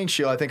you're saying,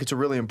 Sheila, I think it's a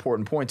really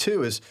important point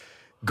too. Is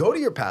go to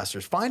your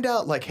pastors, find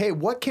out, like, hey,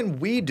 what can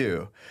we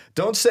do?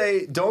 Don't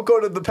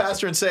go to the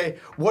pastor and say,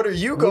 what are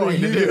you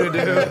going to do?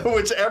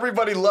 Which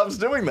everybody loves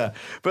doing that.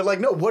 But like,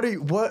 no, what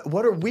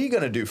are we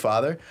going to do,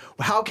 Father?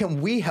 How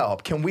can we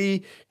help? Can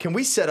we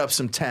set up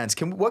some tents?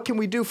 What can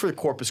we do for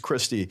Corpus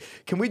Christi?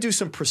 Can we do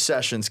some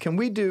processions? Can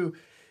we do,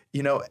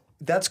 you know,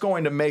 that's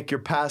going to make your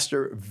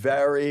pastor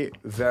very,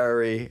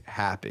 very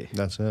happy.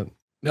 That's it.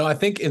 No, I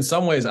think in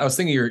some ways, I was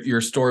thinking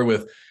your story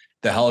with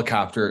the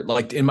helicopter.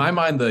 Like, in my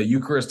mind, the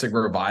Eucharistic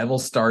revival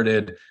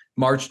started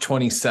March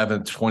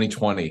 27th,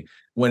 2020,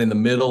 when in the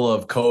middle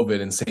of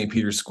COVID in St.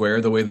 Peter's Square,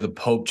 the way the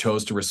Pope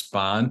chose to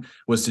respond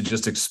was to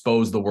just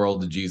expose the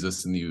world to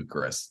Jesus in the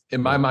Eucharist.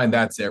 In my mind,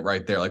 that's it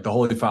right there. Like, the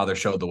Holy Father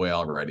showed the way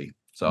already.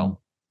 So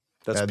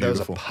that's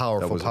beautiful.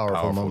 That was a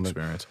powerful moment.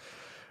 Experience.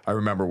 I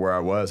remember where I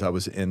was. I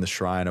was in the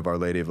shrine of Our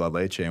Lady of La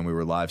Leche, and we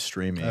were live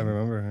streaming. I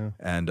remember,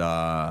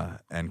 yeah.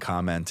 And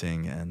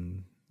commenting,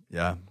 and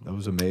yeah, that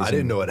was amazing. I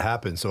didn't know it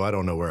happened, so I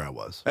don't know where I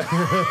was.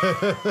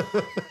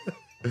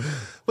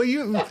 Well,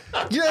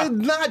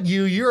 not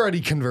you. You're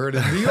already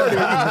converted.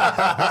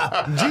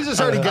 Jesus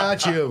already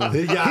got you.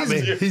 He got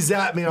me. He's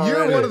at me already.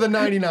 You're one of the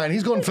 99.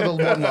 He's going for the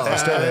one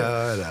lost.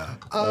 I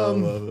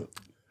know.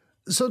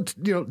 So,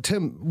 you know,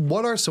 Tim,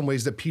 what are some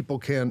ways that people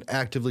can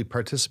actively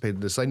participate in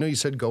this? I know you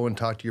said go and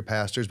talk to your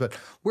pastors, but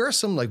where are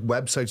some like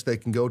websites they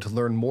can go to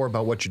learn more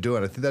about what you're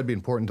doing? I think that'd be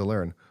important to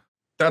learn.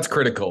 That's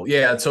critical.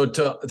 Yeah. So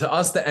to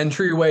us, the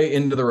entryway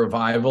into the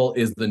revival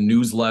is the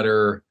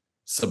newsletter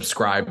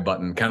subscribe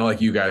button, kind of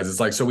like you guys. It's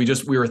like, so we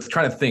were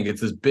trying to think,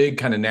 it's this big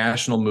kind of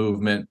national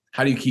movement.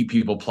 How do you keep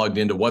people plugged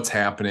into what's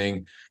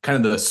happening, kind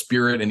of the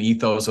spirit and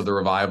ethos of the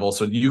revival?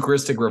 So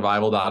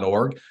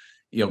eucharisticrevival.org,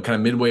 kind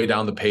of midway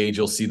down the page,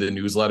 you'll see the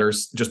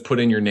newsletters. Just put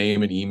in your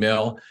name and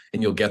email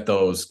and you'll get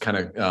those kind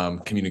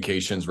of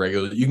communications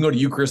regularly. You can go to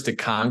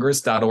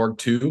eucharisticcongress.org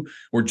too.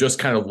 We're just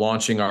kind of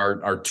launching our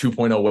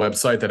 2.0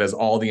 website that has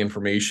all the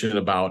information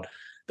about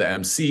the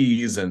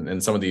MCs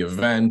and some of the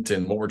event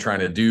and what we're trying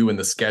to do, and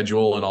the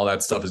schedule and all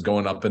that stuff is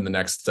going up in the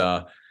next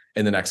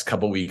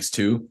couple weeks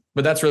too.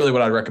 But that's really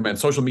what I'd recommend.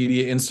 Social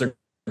media, Instagram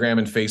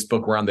and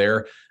Facebook, we're on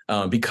there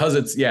because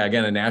it's,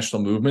 again, a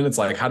national movement. It's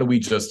like, how do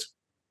we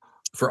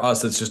for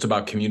us, it's just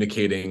about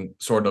communicating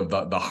sort of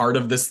the heart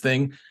of this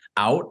thing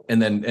out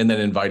and then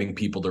inviting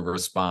people to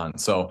respond.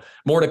 So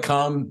more to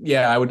come.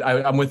 Yeah,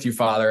 I'm with you,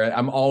 Father.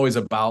 I'm always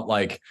about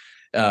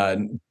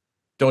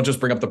don't just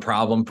bring up the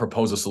problem,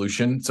 propose a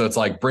solution. So it's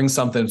like, bring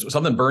something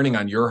burning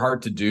on your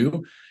heart to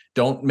do.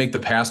 Don't make the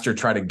pastor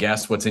try to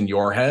guess what's in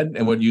your head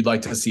and what you'd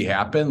like to see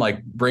happen.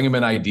 Like, bring him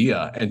an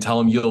idea and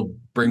tell him you'll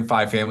bring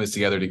 5 families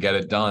together to get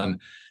it done.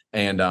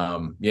 And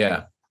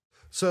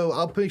So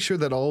I'll make sure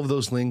that all of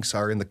those links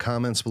are in the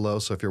comments below.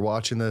 So if you're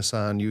watching this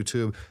on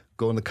YouTube,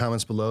 go in the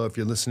comments below. If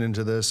you're listening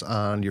to this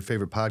on your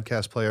favorite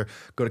podcast player,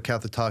 go to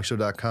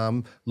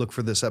CatholicTalkShow.com, look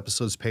for this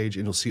episode's page,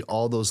 and you'll see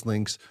all those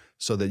links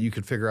so that you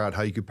can figure out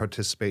how you could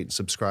participate and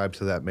subscribe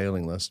to that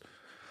mailing list.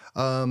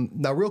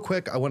 Now, real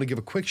quick, I want to give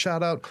a quick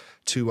shout out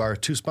to our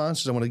 2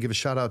 sponsors. I want to give a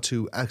shout out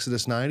to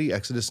Exodus 90.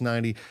 Exodus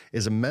 90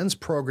 is a men's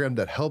program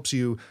that helps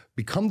you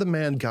become the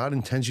man God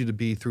intends you to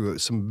be through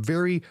some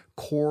very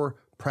core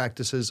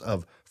practices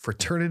of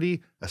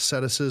fraternity,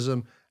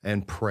 asceticism,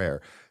 and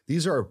prayer.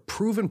 These are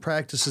proven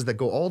practices that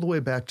go all the way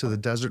back to the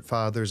Desert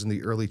Fathers in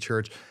the early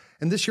church.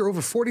 And this year,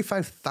 over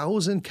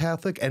 45,000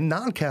 Catholic and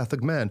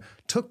non-Catholic men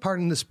took part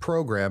in this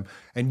program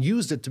and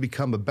used it to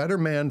become a better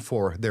man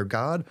for their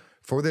God,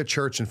 for their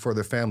church, and for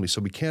their family.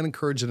 So we can't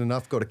encourage it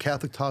enough. Go to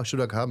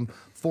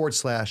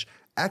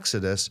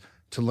CatholicTalkShow.com/Exodus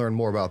to learn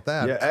more about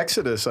that. Yeah,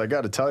 Exodus, I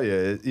got to tell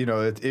you,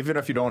 even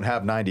if you don't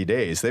have 90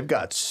 days, they've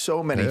got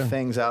so many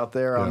things out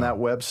there on that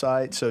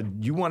website. So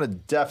you want to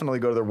definitely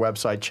go to their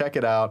website, check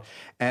it out.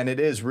 And it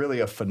is really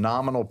a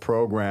phenomenal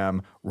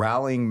program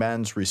rallying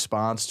men's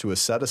response to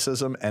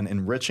asceticism and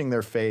enriching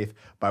their faith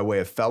by way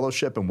of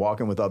fellowship and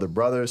walking with other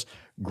brothers,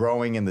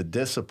 growing in the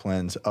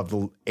disciplines of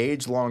the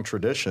age-long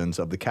traditions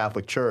of the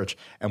Catholic Church.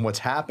 And what's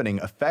happening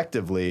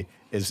effectively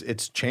is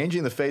it's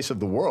changing the face of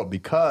the world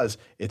because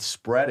it's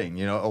spreading,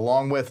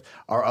 along with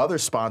our other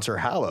sponsor,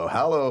 HALLOW.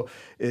 HALLOW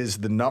is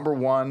the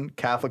 #1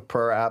 Catholic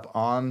prayer app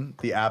on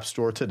the App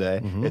Store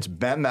today. It's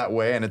been that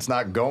way, and it's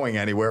not going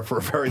anywhere for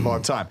a very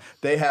long time.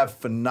 They have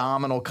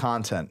phenomenal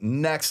content,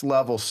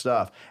 next-level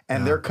stuff,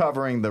 and they're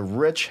covering the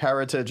rich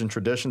heritage and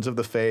traditions of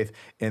the faith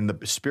in the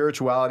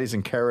spiritualities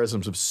and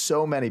charisms of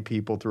so many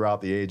people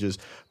throughout the ages.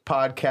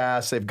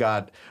 Podcasts, they've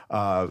got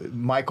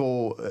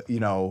Michael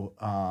Schmitz.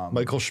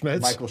 Michael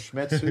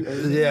Schmitz.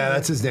 Yeah,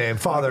 that's his name.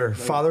 Father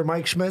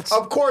Mike Schmitz.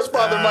 Of course,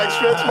 Father Mike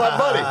Schmitz, my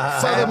buddy.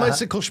 Father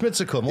Michael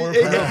Schmitzical, more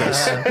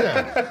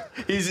yeah.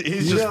 He's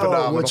just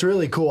phenomenal. What's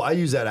really cool, I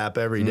use that app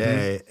every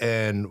day,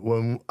 and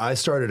when I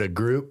started a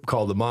group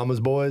called the Mama's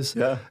Boys,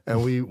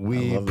 and we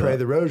pray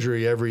the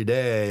rosary every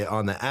day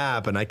on the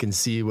app, and I can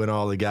see when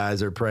all the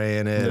guys are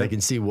praying it. I can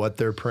see what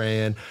they're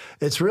praying.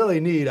 It's really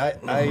neat.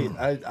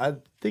 I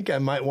think I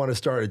might want to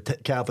start a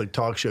Catholic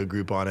talk show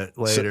group on it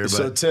later.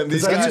 So Tim,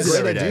 these guys,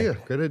 great idea.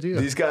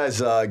 These guys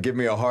give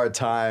me a hard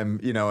time,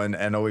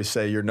 and always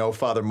say you're no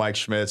Father Mike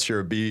Schmitz,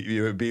 you're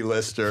a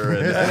B-lister,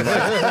 and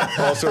like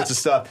all sorts of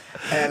stuff.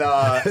 And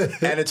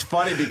it's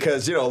funny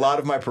because a lot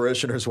of my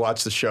parishioners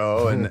watch the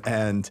show,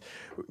 and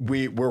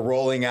we're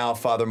rolling out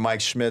Father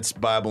Mike Schmitz's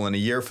Bible in a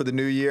year for the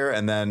new year,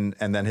 and then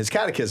his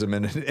catechism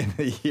in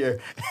a year.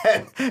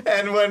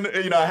 And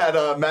when I had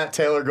Matt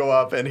Taylor go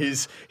up, and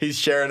he's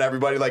sharing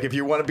everybody, like, if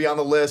you want to be on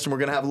the list, and we're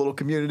gonna have a little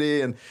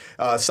community, and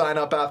sign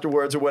up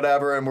afterwards or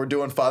whatever, and we're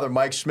doing Father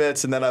Mike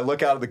Schmitz, and then I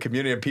look out at the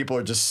community, and people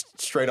are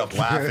just straight up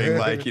laughing,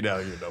 like, you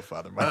know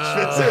Father Mike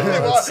Schmitz.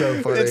 That's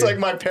so funny. It's like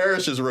my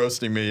parish is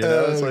roasting me.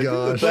 It's like,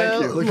 gosh.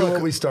 Thank you. Look at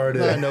what we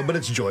started. I know, but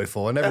it's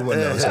joyful, and everyone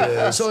knows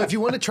it. So if you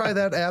want to try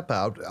that app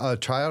out,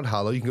 try out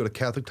HALLOW. You can go to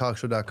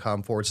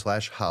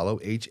CatholicTalkShow.com/HALLOW,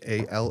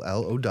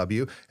 HALLOW,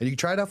 and you can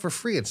try it out for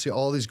free and see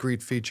all these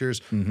great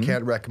features.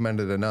 Can't recommend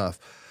it enough.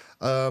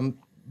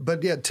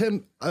 But yeah,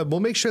 Tim,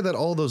 we'll make sure that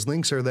all those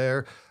links are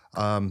there.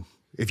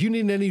 If you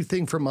need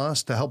anything from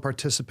us to help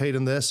participate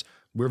in this,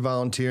 we're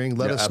volunteering.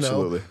 Let us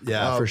know.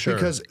 Yeah, for sure.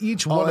 Because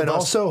each one of us.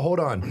 Also, hold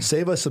on.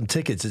 Save us some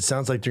tickets. It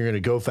sounds like you're going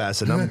to go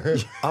fast, and I'm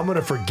going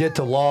to forget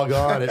to log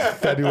on at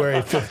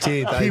February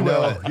 15th. He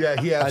will. Yeah,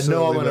 he absolutely I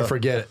know I'm going to will.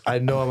 forget. I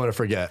know I'm going to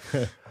forget.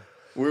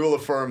 We will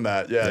affirm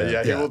that.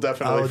 Yeah, he will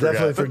definitely I will forget.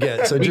 definitely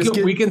forget. So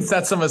we can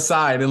set some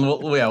aside, and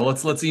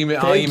let's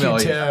email. I'll email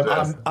you.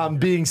 Tim. I'm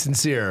being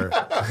sincere.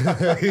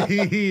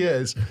 He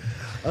is.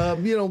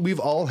 We've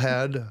all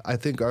had, I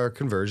think our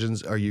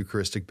conversions are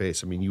Eucharistic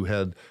based. I mean, you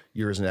had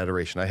yours in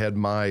adoration. I had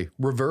my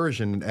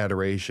reversion in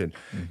adoration.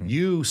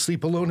 You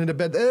sleep alone in a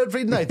bed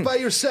every night by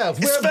yourself.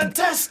 It's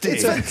fantastic.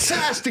 It's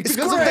fantastic It's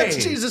because great. that's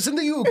Jesus in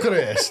the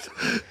Eucharist.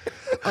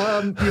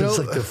 It's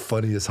like the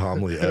funniest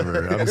homily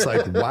ever. I'm just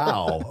like,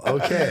 wow,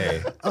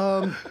 okay.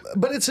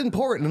 But it's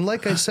important. And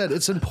like I said,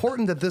 it's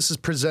important that this is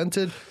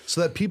presented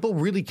so that people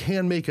really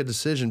can make a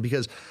decision,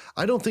 because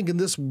I don't think in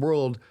this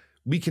world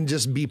we can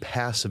just be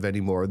passive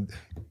anymore.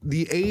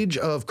 The age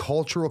of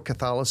cultural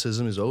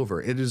Catholicism is over.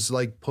 It is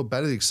like Pope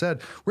Benedict said,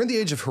 we're in the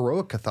age of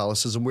heroic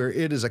Catholicism, where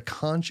it is a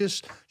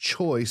conscious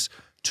choice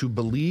to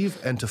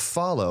believe and to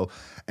follow.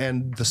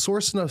 And the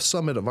source and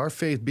summit of our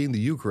faith being the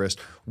Eucharist,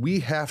 we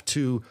have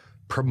to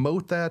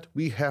promote that,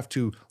 we have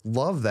to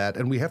love that,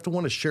 and we have to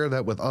want to share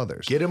that with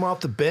others. Get him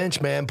off the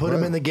bench, man. Put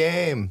him in the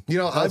game.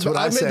 That's what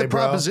I made say, the bro.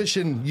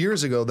 proposition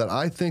years ago that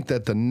I think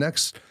that the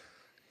next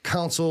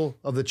council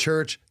of the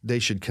church, they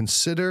should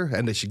consider,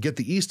 and they should get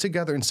the East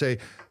together and say,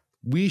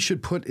 we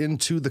should put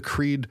into the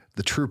creed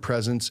the true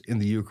presence in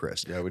the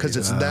Eucharist, because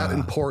it's that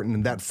important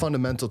and that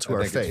fundamental to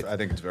our faith. I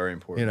think it's very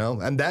important.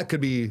 And that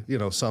could be,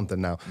 something.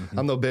 Now,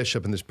 I'm no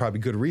bishop, and there's probably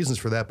good reasons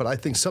for that, but I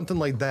think something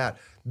like that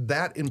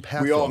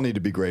impactful. We all need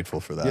to be grateful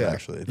for that,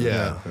 actually.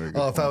 Yeah.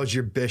 If I was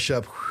your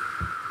bishop,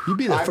 you'd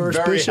be the I'm first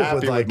very bishop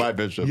happy with my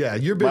bishop. Yeah,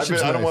 your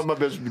bishop's I don't nice. want my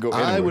bishop to go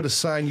anywhere. I would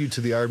assign you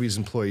to the Arby's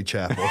employee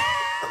chapel.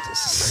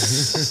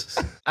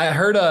 I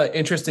heard an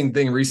interesting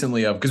thing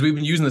recently because we've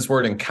been using this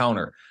word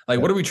encounter.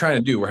 Like, what are we trying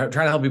to do? We're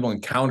trying to help people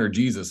encounter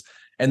Jesus.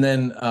 And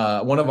then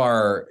one of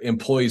our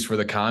employees for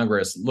the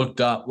Congress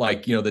looked up,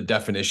 the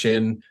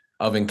definition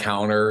of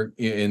encounter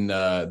in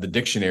the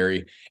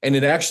dictionary. And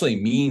it actually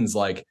means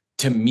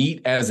to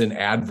meet as an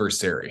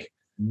adversary.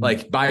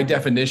 Like, by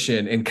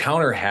definition,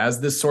 encounter has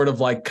this sort of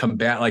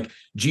combat,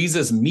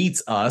 Jesus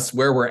meets us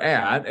where we're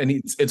at, and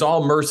it's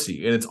all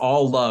mercy, and it's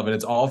all love, and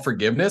it's all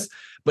forgiveness.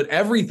 But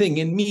everything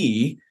in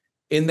me,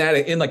 in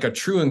a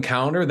true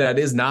encounter that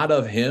is not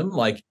of him,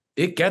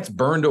 it gets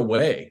burned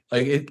away.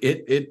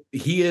 He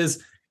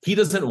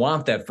doesn't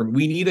want that from.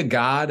 We need a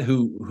God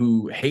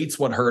who hates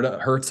what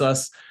hurts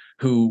us,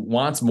 who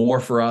wants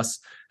more for us,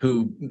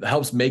 who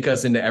helps make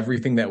us into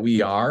everything that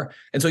we are.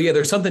 And so,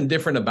 there's something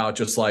different about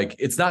just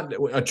it's not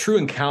a true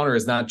encounter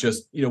is not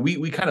just,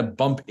 we kind of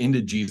bump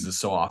into Jesus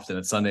so often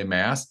at Sunday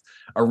Mass.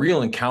 A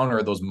real encounter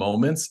of those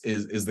moments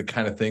is the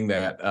kind of thing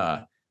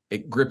that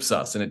it grips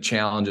us and it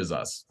challenges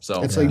us.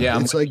 So it's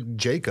like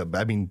Jacob.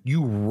 I mean,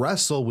 you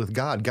wrestle with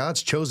God.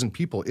 God's chosen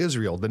people,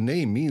 Israel. The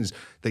name means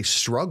they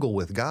struggle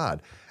with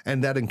God.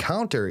 And that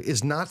encounter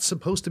is not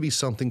supposed to be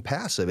something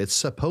passive. It's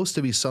supposed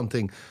to be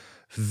something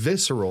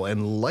visceral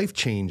and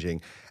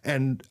life-changing,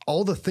 and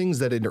all the things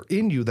that are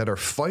in you that are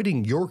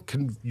fighting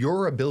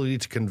your ability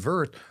to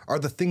convert are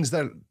the things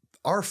that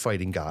are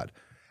fighting God,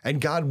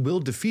 and God will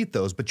defeat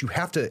those, but you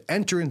have to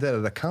enter into that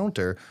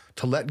encounter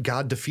to let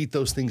God defeat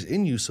those things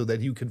in you so that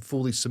you can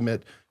fully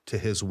submit to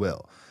his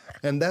will.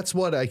 And that's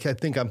what I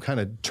think I'm kind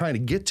of trying to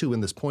get to in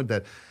this point,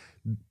 that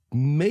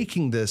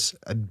making this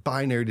a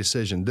binary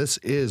decision, this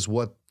is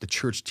what the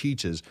church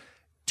teaches.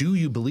 Do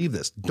you believe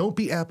this? Don't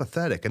be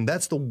apathetic. And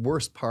that's the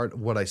worst part of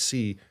what I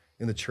see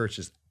in the church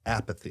is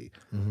apathy.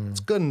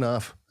 It's good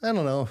enough. I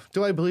don't know.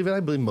 Do I believe it?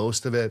 I believe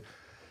most of it.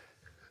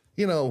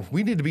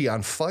 We need to be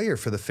on fire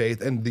for the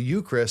faith, and the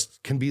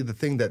Eucharist can be the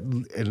thing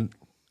that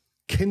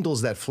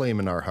kindles that flame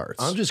in our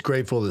hearts. I'm just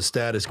grateful the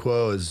status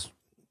quo is,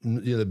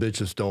 the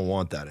bishops don't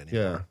want that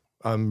anymore. Yeah.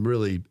 I'm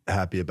really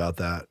happy about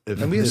that.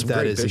 And we have some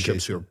great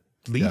bishops who are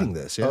leading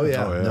this. Yeah. Oh,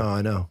 yeah. No,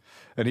 I know.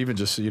 And even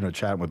just,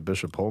 chatting with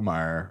Bishop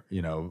Polmeyer,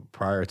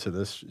 prior to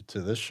this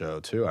show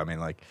too. I mean,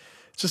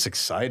 it's just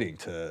exciting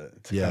to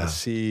kind of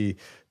see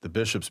the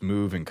bishops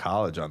move in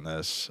college on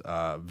this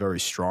very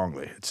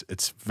strongly.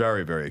 It's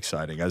very, very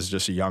exciting. As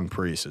just a young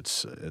priest,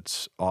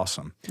 it's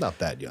awesome. Not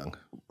that young.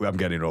 I'm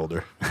getting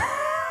older.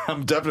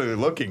 I'm definitely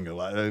looking a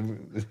lot.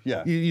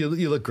 Yeah.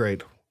 You look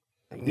great.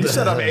 You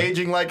said I'm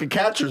aging like a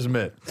catcher's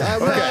mitt.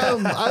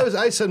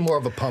 I said more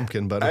of a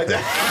pumpkin, but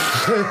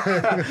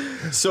okay.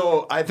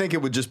 So I think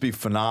it would just be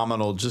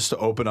phenomenal just to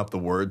open up the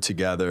Word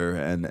together.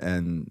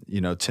 And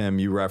Tim,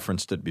 you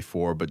referenced it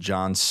before, but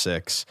John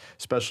 6,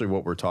 especially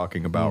what we're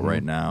talking about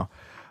right now.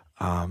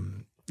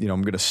 I'm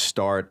going to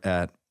start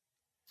at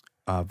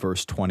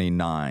verse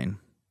 29.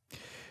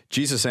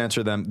 Jesus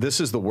answered them, "This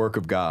is the work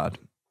of God,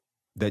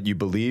 that you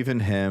believe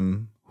in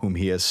him whom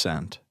he has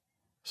sent."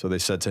 So they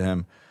said to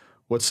him,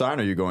 "What sign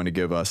are you going to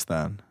give us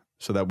then,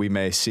 so that we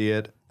may see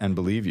it and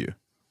believe you?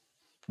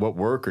 What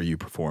work are you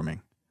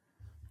performing?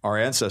 Our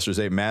ancestors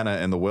ate manna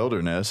in the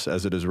wilderness,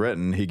 as it is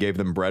written, he gave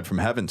them bread from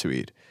heaven to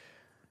eat."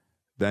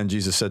 Then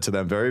Jesus said to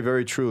them, "Very,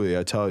 very truly,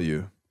 I tell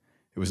you,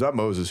 it was not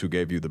Moses who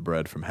gave you the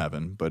bread from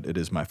heaven, but it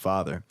is my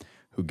Father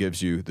who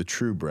gives you the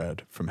true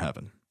bread from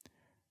heaven.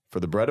 For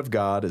the bread of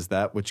God is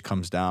that which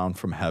comes down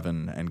from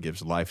heaven and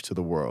gives life to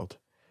the world."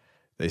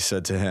 They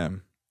said to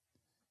him,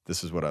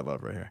 this is what I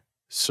love right here,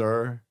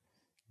 "Sir,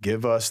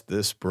 give us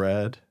this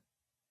bread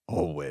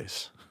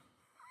always."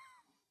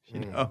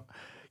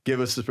 Give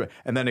us this bread.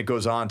 And then it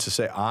goes on to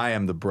say, I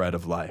am the bread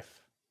of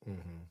life.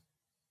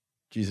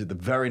 Jesus, the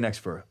very next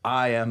verse,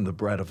 I am the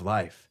bread of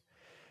life.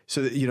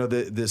 So, you know,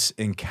 this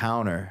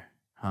encounter,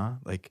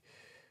 like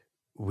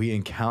we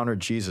encounter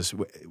Jesus.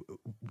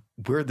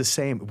 We're the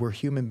same. We're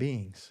human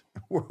beings.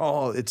 We're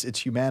all, it's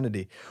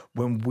humanity.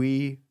 When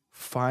we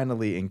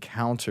finally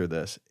encounter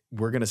this,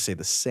 we're going to say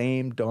the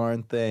same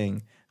darn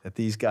thing that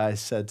these guys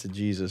said to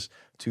Jesus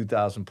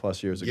 2,000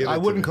 plus years ago. I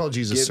wouldn't call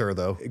Jesus sir,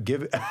 though.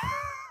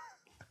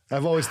 I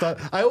always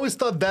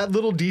thought that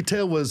little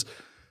detail was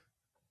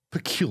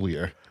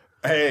peculiar.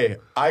 Hey,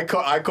 I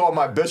call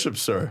my bishop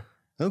sir.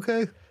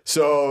 Okay.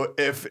 So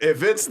if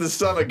it's the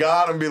Son of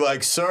God, I'm be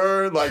like,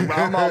 sir, like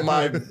I'm on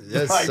my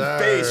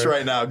face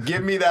right now.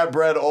 Give me that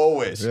bread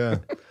always. Yeah.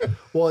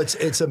 Well,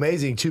 it's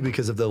amazing too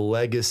because of the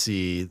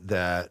legacy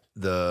that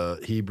the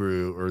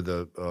Hebrew or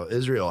the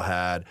Israel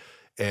had,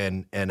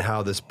 and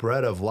how this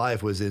bread of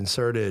life was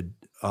inserted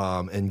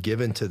and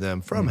given to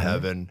them from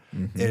heaven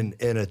in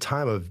a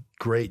time of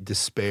great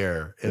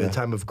despair, in a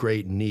time of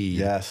great need.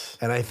 Yes.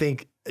 And I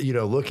think, you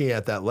know, looking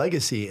at that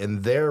legacy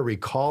and they're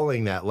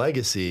recalling that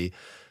legacy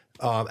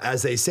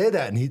as they say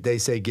that, and they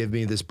say, give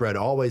me this bread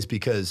always,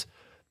 because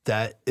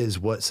that is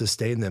what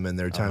sustained them in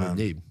their time of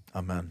need.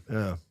 Amen.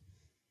 Yeah.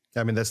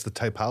 I mean, that's the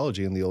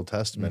typology in the Old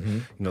Testament.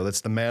 You know, that's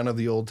the man of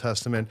the Old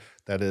Testament.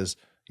 That is,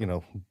 you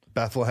know,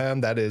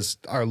 Bethlehem. That is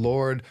our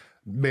Lord.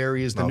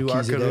 Mary is the new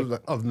ark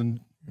of the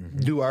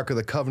new ark of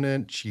the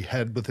covenant. She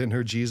had within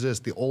her Jesus.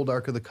 The old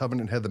ark of the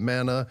covenant had the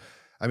manna.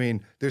 I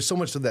mean, there's so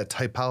much of that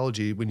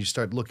typology when you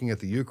start looking at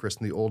the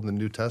Eucharist in the Old and the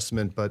New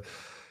Testament. But,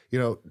 you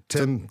know,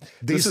 Tim,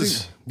 this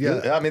is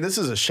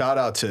a shout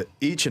out to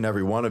each and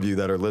every one of you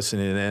that are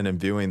listening in and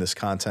viewing this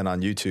content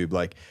on YouTube.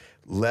 Like,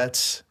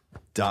 let's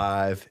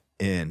dive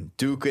in.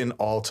 Duke and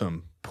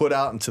Altum, put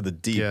out into the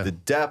deep, the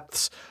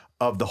depths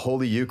of the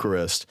Holy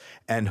Eucharist,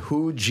 and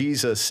who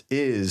Jesus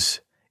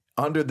is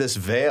under this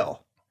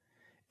veil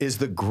is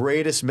the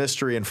greatest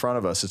mystery in front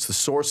of us. It's the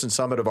source and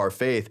summit of our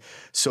faith.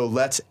 So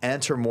let's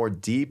enter more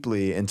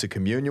deeply into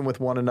communion with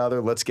one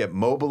another. Let's get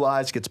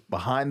mobilized, get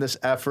behind this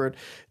effort.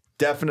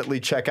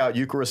 Definitely check out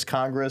Eucharist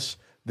Congress,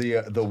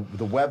 the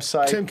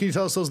website. Tim, can you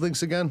tell us those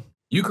links again?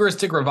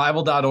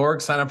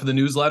 EucharisticRevival.org, sign up for the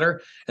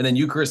newsletter, and then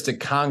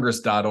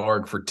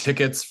EucharisticCongress.org for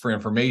tickets, for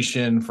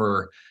information,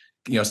 for,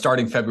 you know,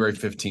 starting February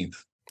 15th.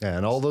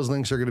 And all those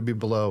links are going to be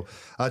below.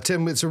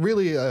 Tim, it's a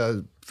really,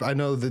 I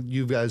know that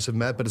you guys have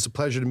met, but it's a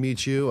pleasure to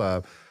meet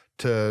you,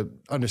 to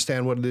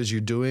understand what it is you're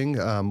doing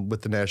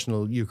with the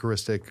National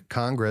Eucharistic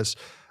Congress.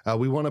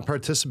 We want to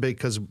participate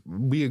because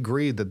we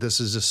agree that this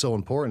is just so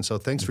important. So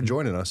thanks for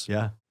joining us.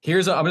 Yeah.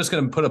 I'm just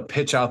going to put a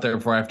pitch out there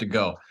before I have to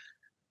go.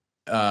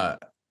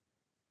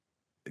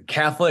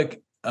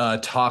 Catholic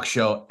talk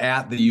show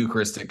at the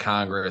Eucharistic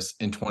Congress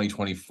in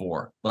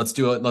 2024. Let's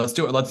do it. Let's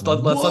let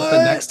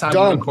the next time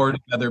we record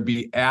together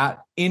be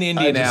in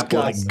Indianapolis.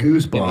 I just got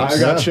goosebumps. I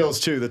got chills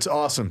too. That's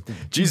awesome.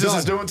 Jesus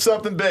is doing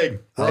something big.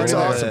 That's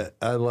awesome.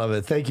 I love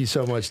it. Thank you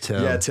so much,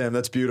 Tim. Yeah, Tim,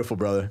 that's beautiful,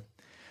 brother.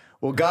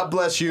 Well, God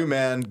bless you,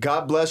 man.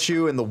 God bless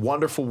you in the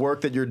wonderful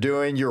work that you're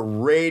doing. You're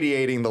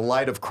radiating the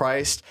light of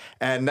Christ.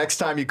 And next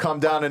time you come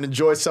down and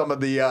enjoy some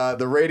of the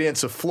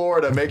radiance of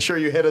Florida, make sure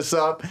you hit us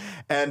up.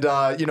 And,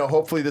 you know,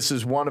 hopefully this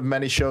is one of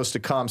many shows to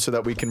come so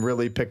that we can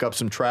really pick up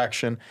some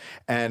traction.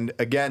 And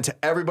again, to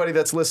everybody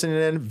that's listening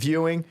in,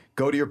 viewing,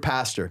 go to your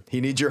pastor.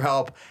 He needs your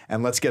help.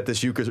 And let's get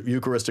this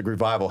Eucharistic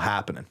revival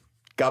happening.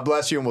 God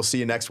bless you, and we'll see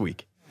you next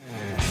week.